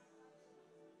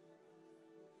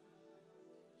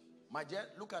 my dear,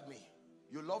 look at me.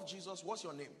 You love Jesus. What's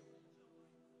your name?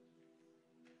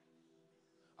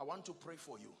 I want to pray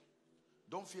for you.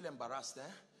 Don't feel embarrassed.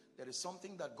 There is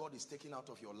something that God is taking out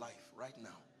of your life right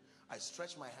now. I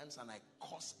stretch my hands and I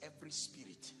curse every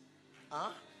spirit.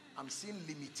 I'm seeing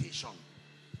limitation.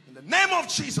 In the name of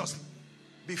Jesus,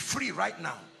 be free right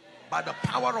now by the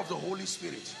power of the Holy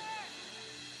Spirit.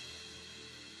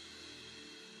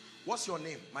 What's your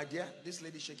name, my dear? This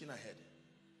lady shaking her head.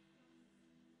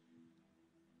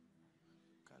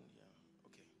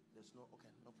 Okay,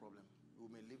 no problem. We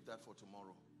may leave that for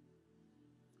tomorrow.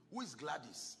 Who is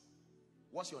Gladys?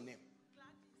 What's your name?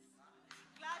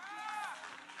 Gladys.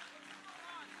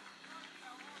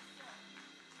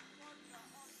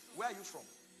 Where are you from?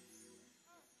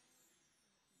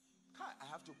 I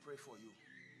have to pray for you.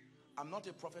 I'm not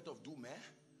a prophet of doom,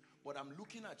 but I'm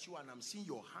looking at you and I'm seeing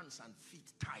your hands and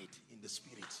feet tied in the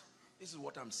spirit. This is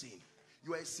what I'm seeing.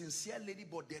 You are a sincere lady,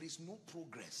 but there is no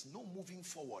progress, no moving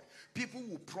forward. People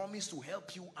will promise to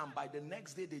help you, and by the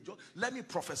next day, they just... Let me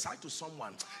prophesy to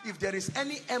someone. If there is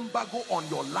any embargo on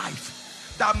your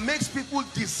life that makes people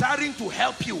desiring to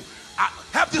help you,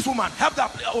 help this woman, help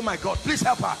that... Oh my God, please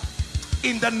help her.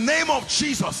 In the name of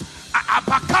Jesus, help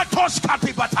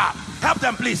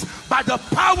them please. By the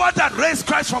power that raised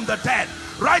Christ from the dead,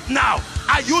 right now,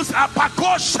 I use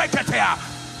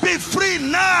be free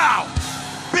now.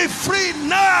 Be free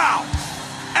now.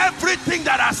 Everything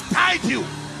that has tied you,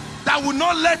 that will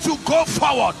not let you go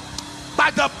forward,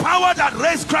 by the power that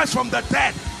raised Christ from the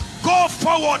dead, go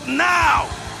forward now.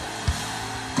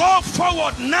 Go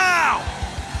forward now.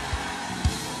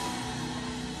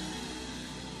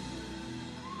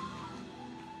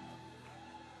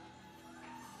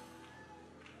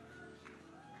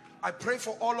 I pray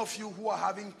for all of you who are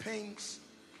having pains.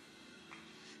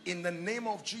 In the name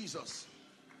of Jesus.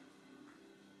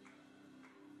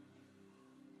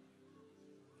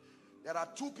 There are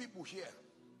two people here.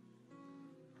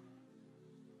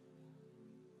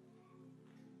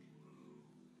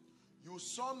 You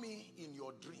saw me in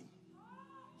your dream.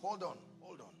 Hold on,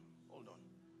 hold on, hold on.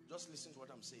 Just listen to what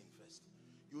I'm saying first.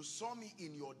 You saw me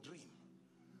in your dream.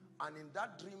 And in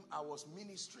that dream, I was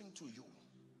ministering to you.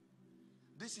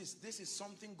 This is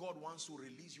something God wants to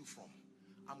release you from.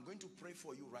 I'm going to pray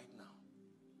for you right now.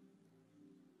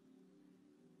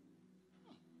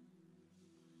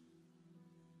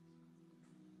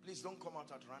 Please don't come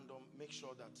out at random. Make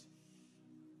sure that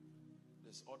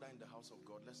there's order in the house of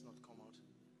God. Let's not come out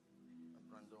at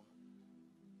random.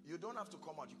 You don't have to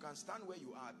come out. You can stand where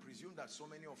you are. I presume that so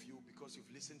many of you, because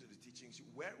you've listened to the teachings,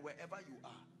 wherever you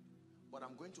are. But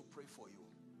I'm going to pray for you.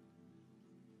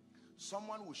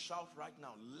 Someone will shout right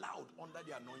now, loud, under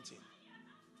the anointing.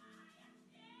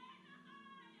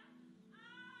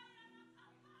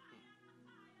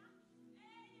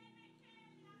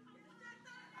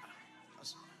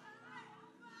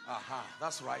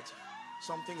 That's right.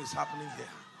 Something is happening here.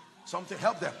 Something,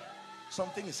 help them.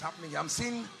 Something is happening here. I'm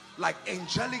seeing like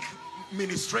angelic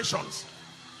ministrations.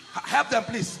 Help them,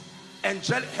 please.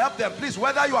 Help them, please.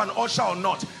 Whether you are an usher or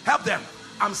not, help them.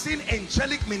 I'm seeing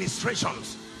angelic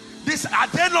ministrations. These are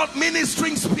they not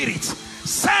ministering spirits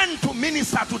sent to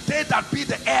minister to they that be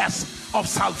the heirs of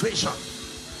salvation?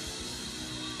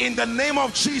 In the name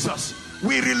of Jesus,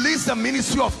 we release the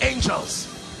ministry of angels.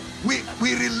 We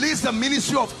release the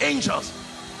ministry of angels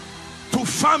to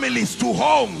families, to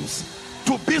homes,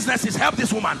 to businesses. Help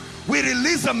this woman. We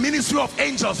release the ministry of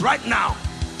angels right now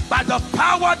by the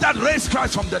power that raised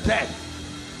Christ from the dead.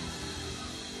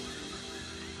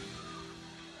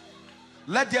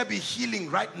 Let there be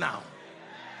healing right now.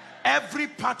 Every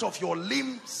part of your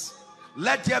limbs,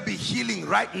 let there be healing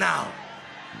right now.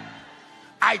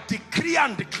 I decree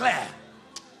and declare,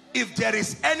 if there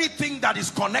is anything that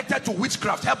is connected to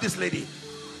witchcraft, help this lady.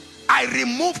 I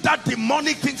remove that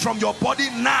demonic thing from your body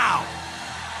now.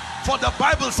 For the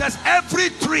Bible says, every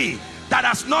tree that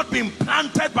has not been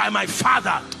planted by my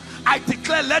Father, I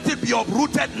declare, let it be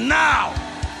uprooted now.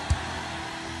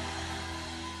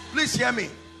 Please hear me.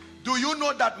 Do you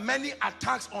know that many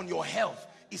attacks on your health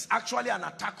is actually an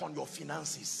attack on your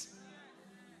finances?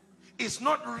 It's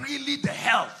not really the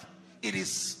health, it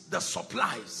is the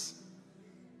supplies.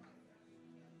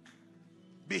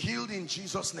 Be healed in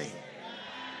Jesus' name.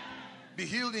 Be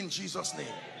healed in Jesus' name.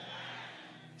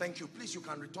 Thank you. Please, you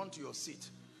can return to your seat.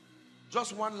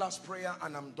 Just one last prayer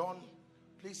and I'm done.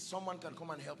 Please, someone can come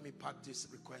and help me pack this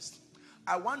request.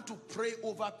 I want to pray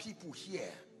over people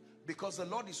here because the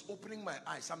Lord is opening my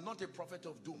eyes. I'm not a prophet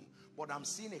of doom, but I'm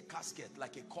seeing a casket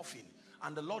like a coffin.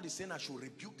 And the Lord is saying I should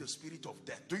rebuke the spirit of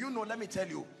death. Do you know, let me tell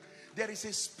you, there is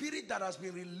a spirit that has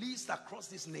been released across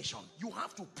this nation. You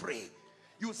have to pray.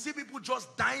 You see people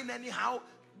just dying anyhow.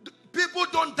 People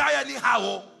don't die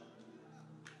anyhow.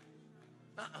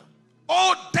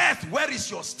 Oh death, where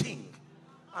is your sting?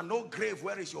 And oh grave,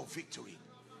 where is your victory?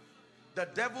 The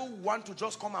devil wants to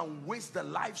just come and waste the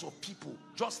lives of people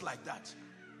just like that.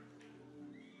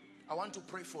 I want to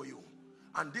pray for you.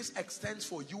 And this extends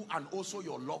for you and also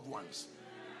your loved ones.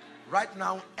 Right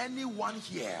now, anyone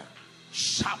here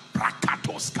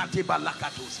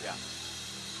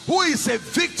who is a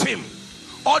victim,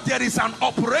 or there is an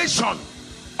operation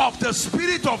of the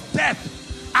spirit of death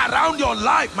around your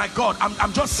life, my God,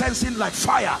 I'm just sensing like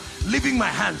fire leaving my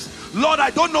hands. Lord, I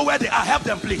don't know where they are. Help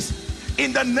them, please.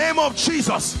 In the name of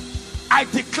Jesus, I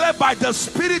declare by the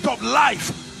spirit of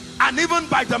life and even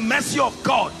by the mercy of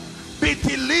God, be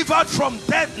delivered from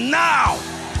death now.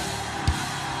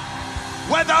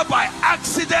 Whether by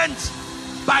accident,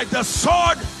 by the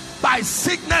sword, by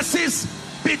sicknesses,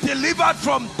 be delivered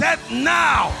from death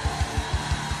now.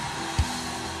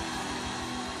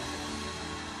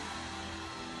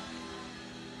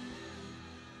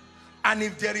 And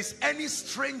if there is any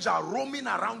stranger roaming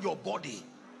around your body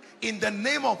in the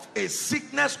name of a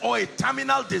sickness or a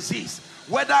terminal disease,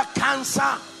 whether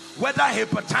cancer, whether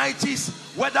hepatitis,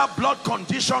 whether blood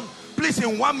condition, please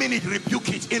in 1 minute rebuke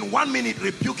it. In 1 minute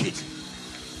rebuke it.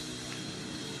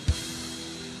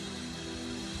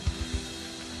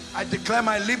 I declare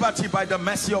my liberty by the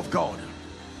mercy of God.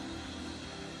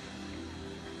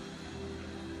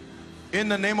 In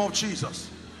the name of Jesus.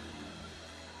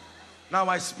 Now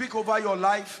I speak over your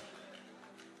life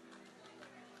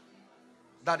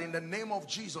that in the name of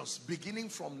Jesus, beginning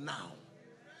from now,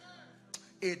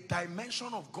 a dimension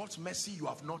of God's mercy you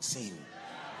have not seen,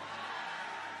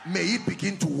 may it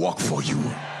begin to work for you.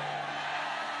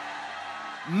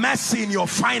 Mercy in your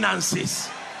finances.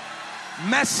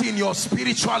 Mercy in your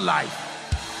spiritual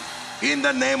life. In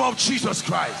the name of Jesus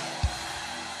Christ.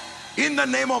 In the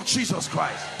name of Jesus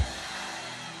Christ.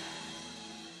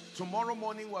 Tomorrow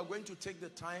morning we're going to take the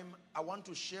time. I want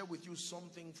to share with you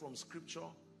something from scripture,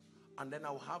 and then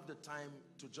I'll have the time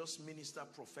to just minister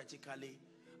prophetically,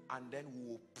 and then we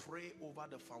will pray over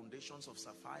the foundations of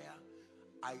Sapphire.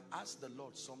 I asked the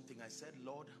Lord something. I said,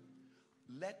 Lord,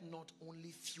 let not only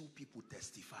few people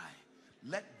testify.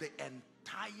 Let the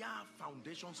entire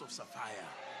foundations of Sapphire,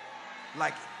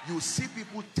 like you see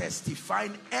people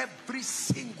testifying, every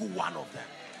single one of them.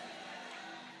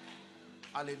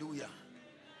 Hallelujah.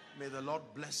 May the Lord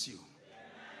bless you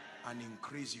and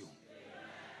increase you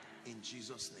in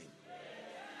Jesus' name.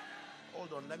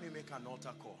 Hold on, let me make an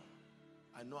altar call.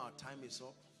 I know our time is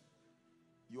up.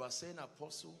 You are saying,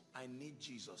 Apostle, I need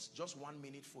Jesus. Just 1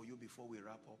 minute for you before we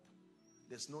wrap up.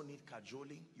 There's no need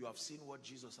cajoling. You have seen what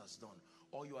Jesus has done.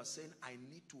 Or you are saying, I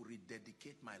need to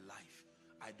rededicate my life.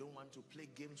 I don't want to play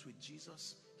games with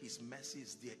Jesus. His mercy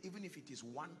is there. Even if it is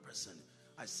one person,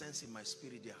 I sense in my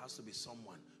spirit there has to be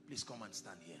someone. Please come and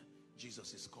stand here.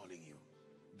 Jesus is calling you.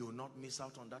 Do not miss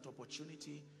out on that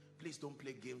opportunity. Please don't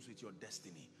play games with your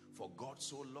destiny. For God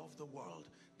so loved the world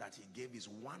that he gave his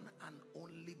one and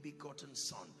only begotten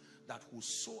Son, that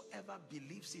whosoever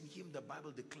believes in him, the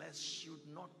Bible declares, should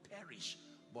not perish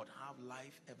but have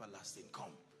life everlasting.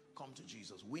 Come to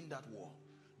Jesus. Win that war.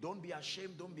 Don't be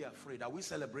ashamed. Don't be afraid. Are we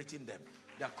celebrating them?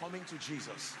 They are coming to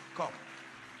Jesus. Come.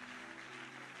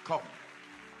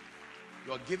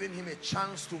 You are giving him a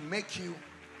chance to make you.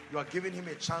 You are giving him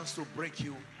a chance to break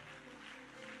you.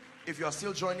 If you are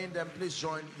still joining them, please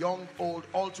join. Young, old,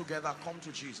 all together, come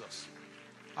to Jesus.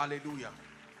 Hallelujah.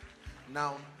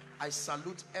 Now, I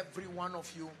salute every one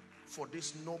of you for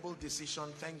this noble decision.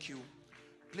 Thank you.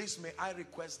 Please, may I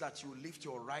request that you lift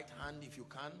your right hand, if you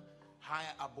can, high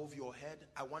above your head.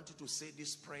 I want you to say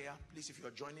this prayer. Please, if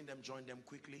you're joining them, join them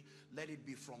quickly. Let it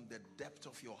be from the depth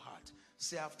of your heart.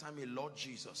 Say after me, Lord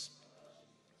Jesus,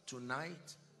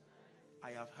 tonight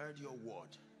I have heard your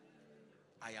word.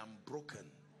 I am broken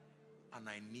and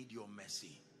I need your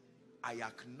mercy. I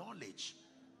acknowledge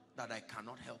that I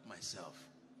cannot help myself,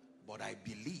 but I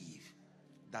believe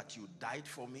that you died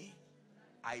for me.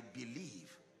 I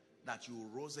believe that you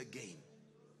rose again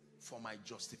for my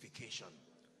justification.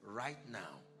 Right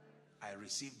now, I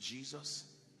receive Jesus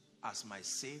as my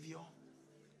Savior,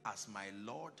 as my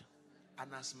Lord,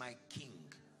 and as my King.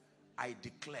 I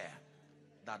declare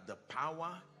that the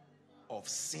power of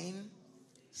sin,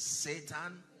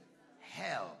 Satan,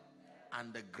 hell,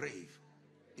 and the grave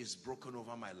is broken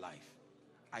over my life.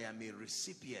 I am a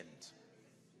recipient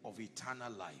of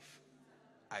eternal life.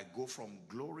 I go from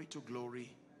glory to glory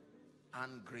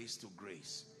and grace to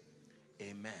grace.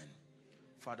 Amen.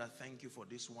 Father, thank you for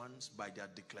these ones. By their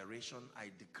declaration, I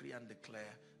decree and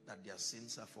declare that their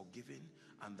sins are forgiven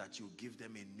and that you give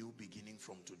them a new beginning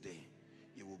from today.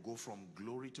 You will go from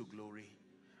glory to glory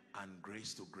and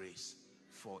grace to grace.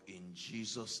 For in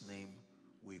Jesus' name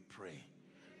we pray.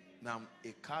 Now,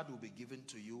 a card will be given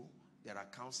to you. There are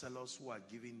counselors who are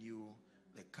giving you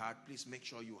the card. Please make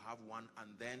sure you have one. And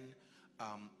then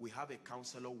we have a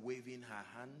counselor waving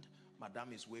her hand.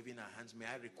 Madam is waving her hands. May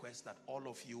I request that all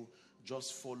of you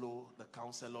just follow the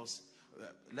counselors.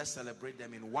 Let's celebrate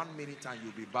them in 1 minute and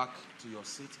you'll be back to your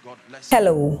seat. God bless you.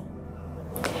 Hello.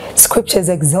 Scriptures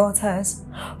exhort us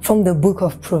from the book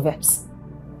of Proverbs.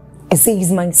 It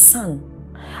says, my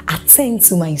son, attend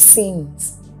to my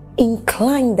sayings.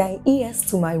 Incline thy ears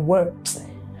to my words.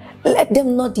 Let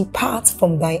them not depart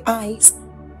from thy eyes,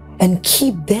 and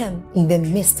keep them in the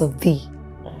midst of thee.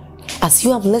 As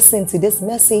you have listened to this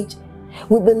message,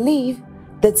 we believe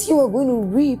that you are going to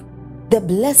reap the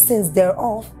blessings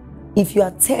thereof if you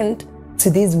attend to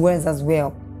these words as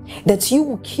well. That you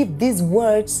will keep these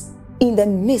words in the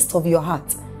midst of your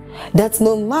heart. That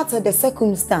no matter the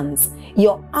circumstance,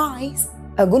 your eyes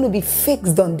are going to be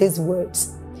fixed on these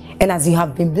words. And as you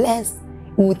have been blessed,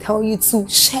 we will tell you to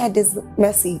share this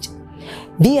message.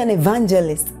 Be an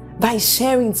evangelist by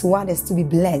sharing to others to be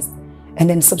blessed. And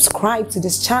then subscribe to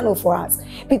this channel for us,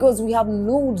 because we have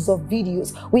loads of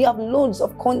videos, we have loads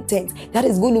of content that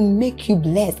is going to make you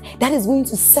blessed, that is going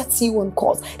to set you on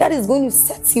course, that is going to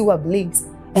set you ablaze.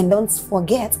 And don't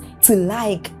forget to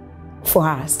like for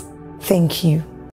us. Thank you.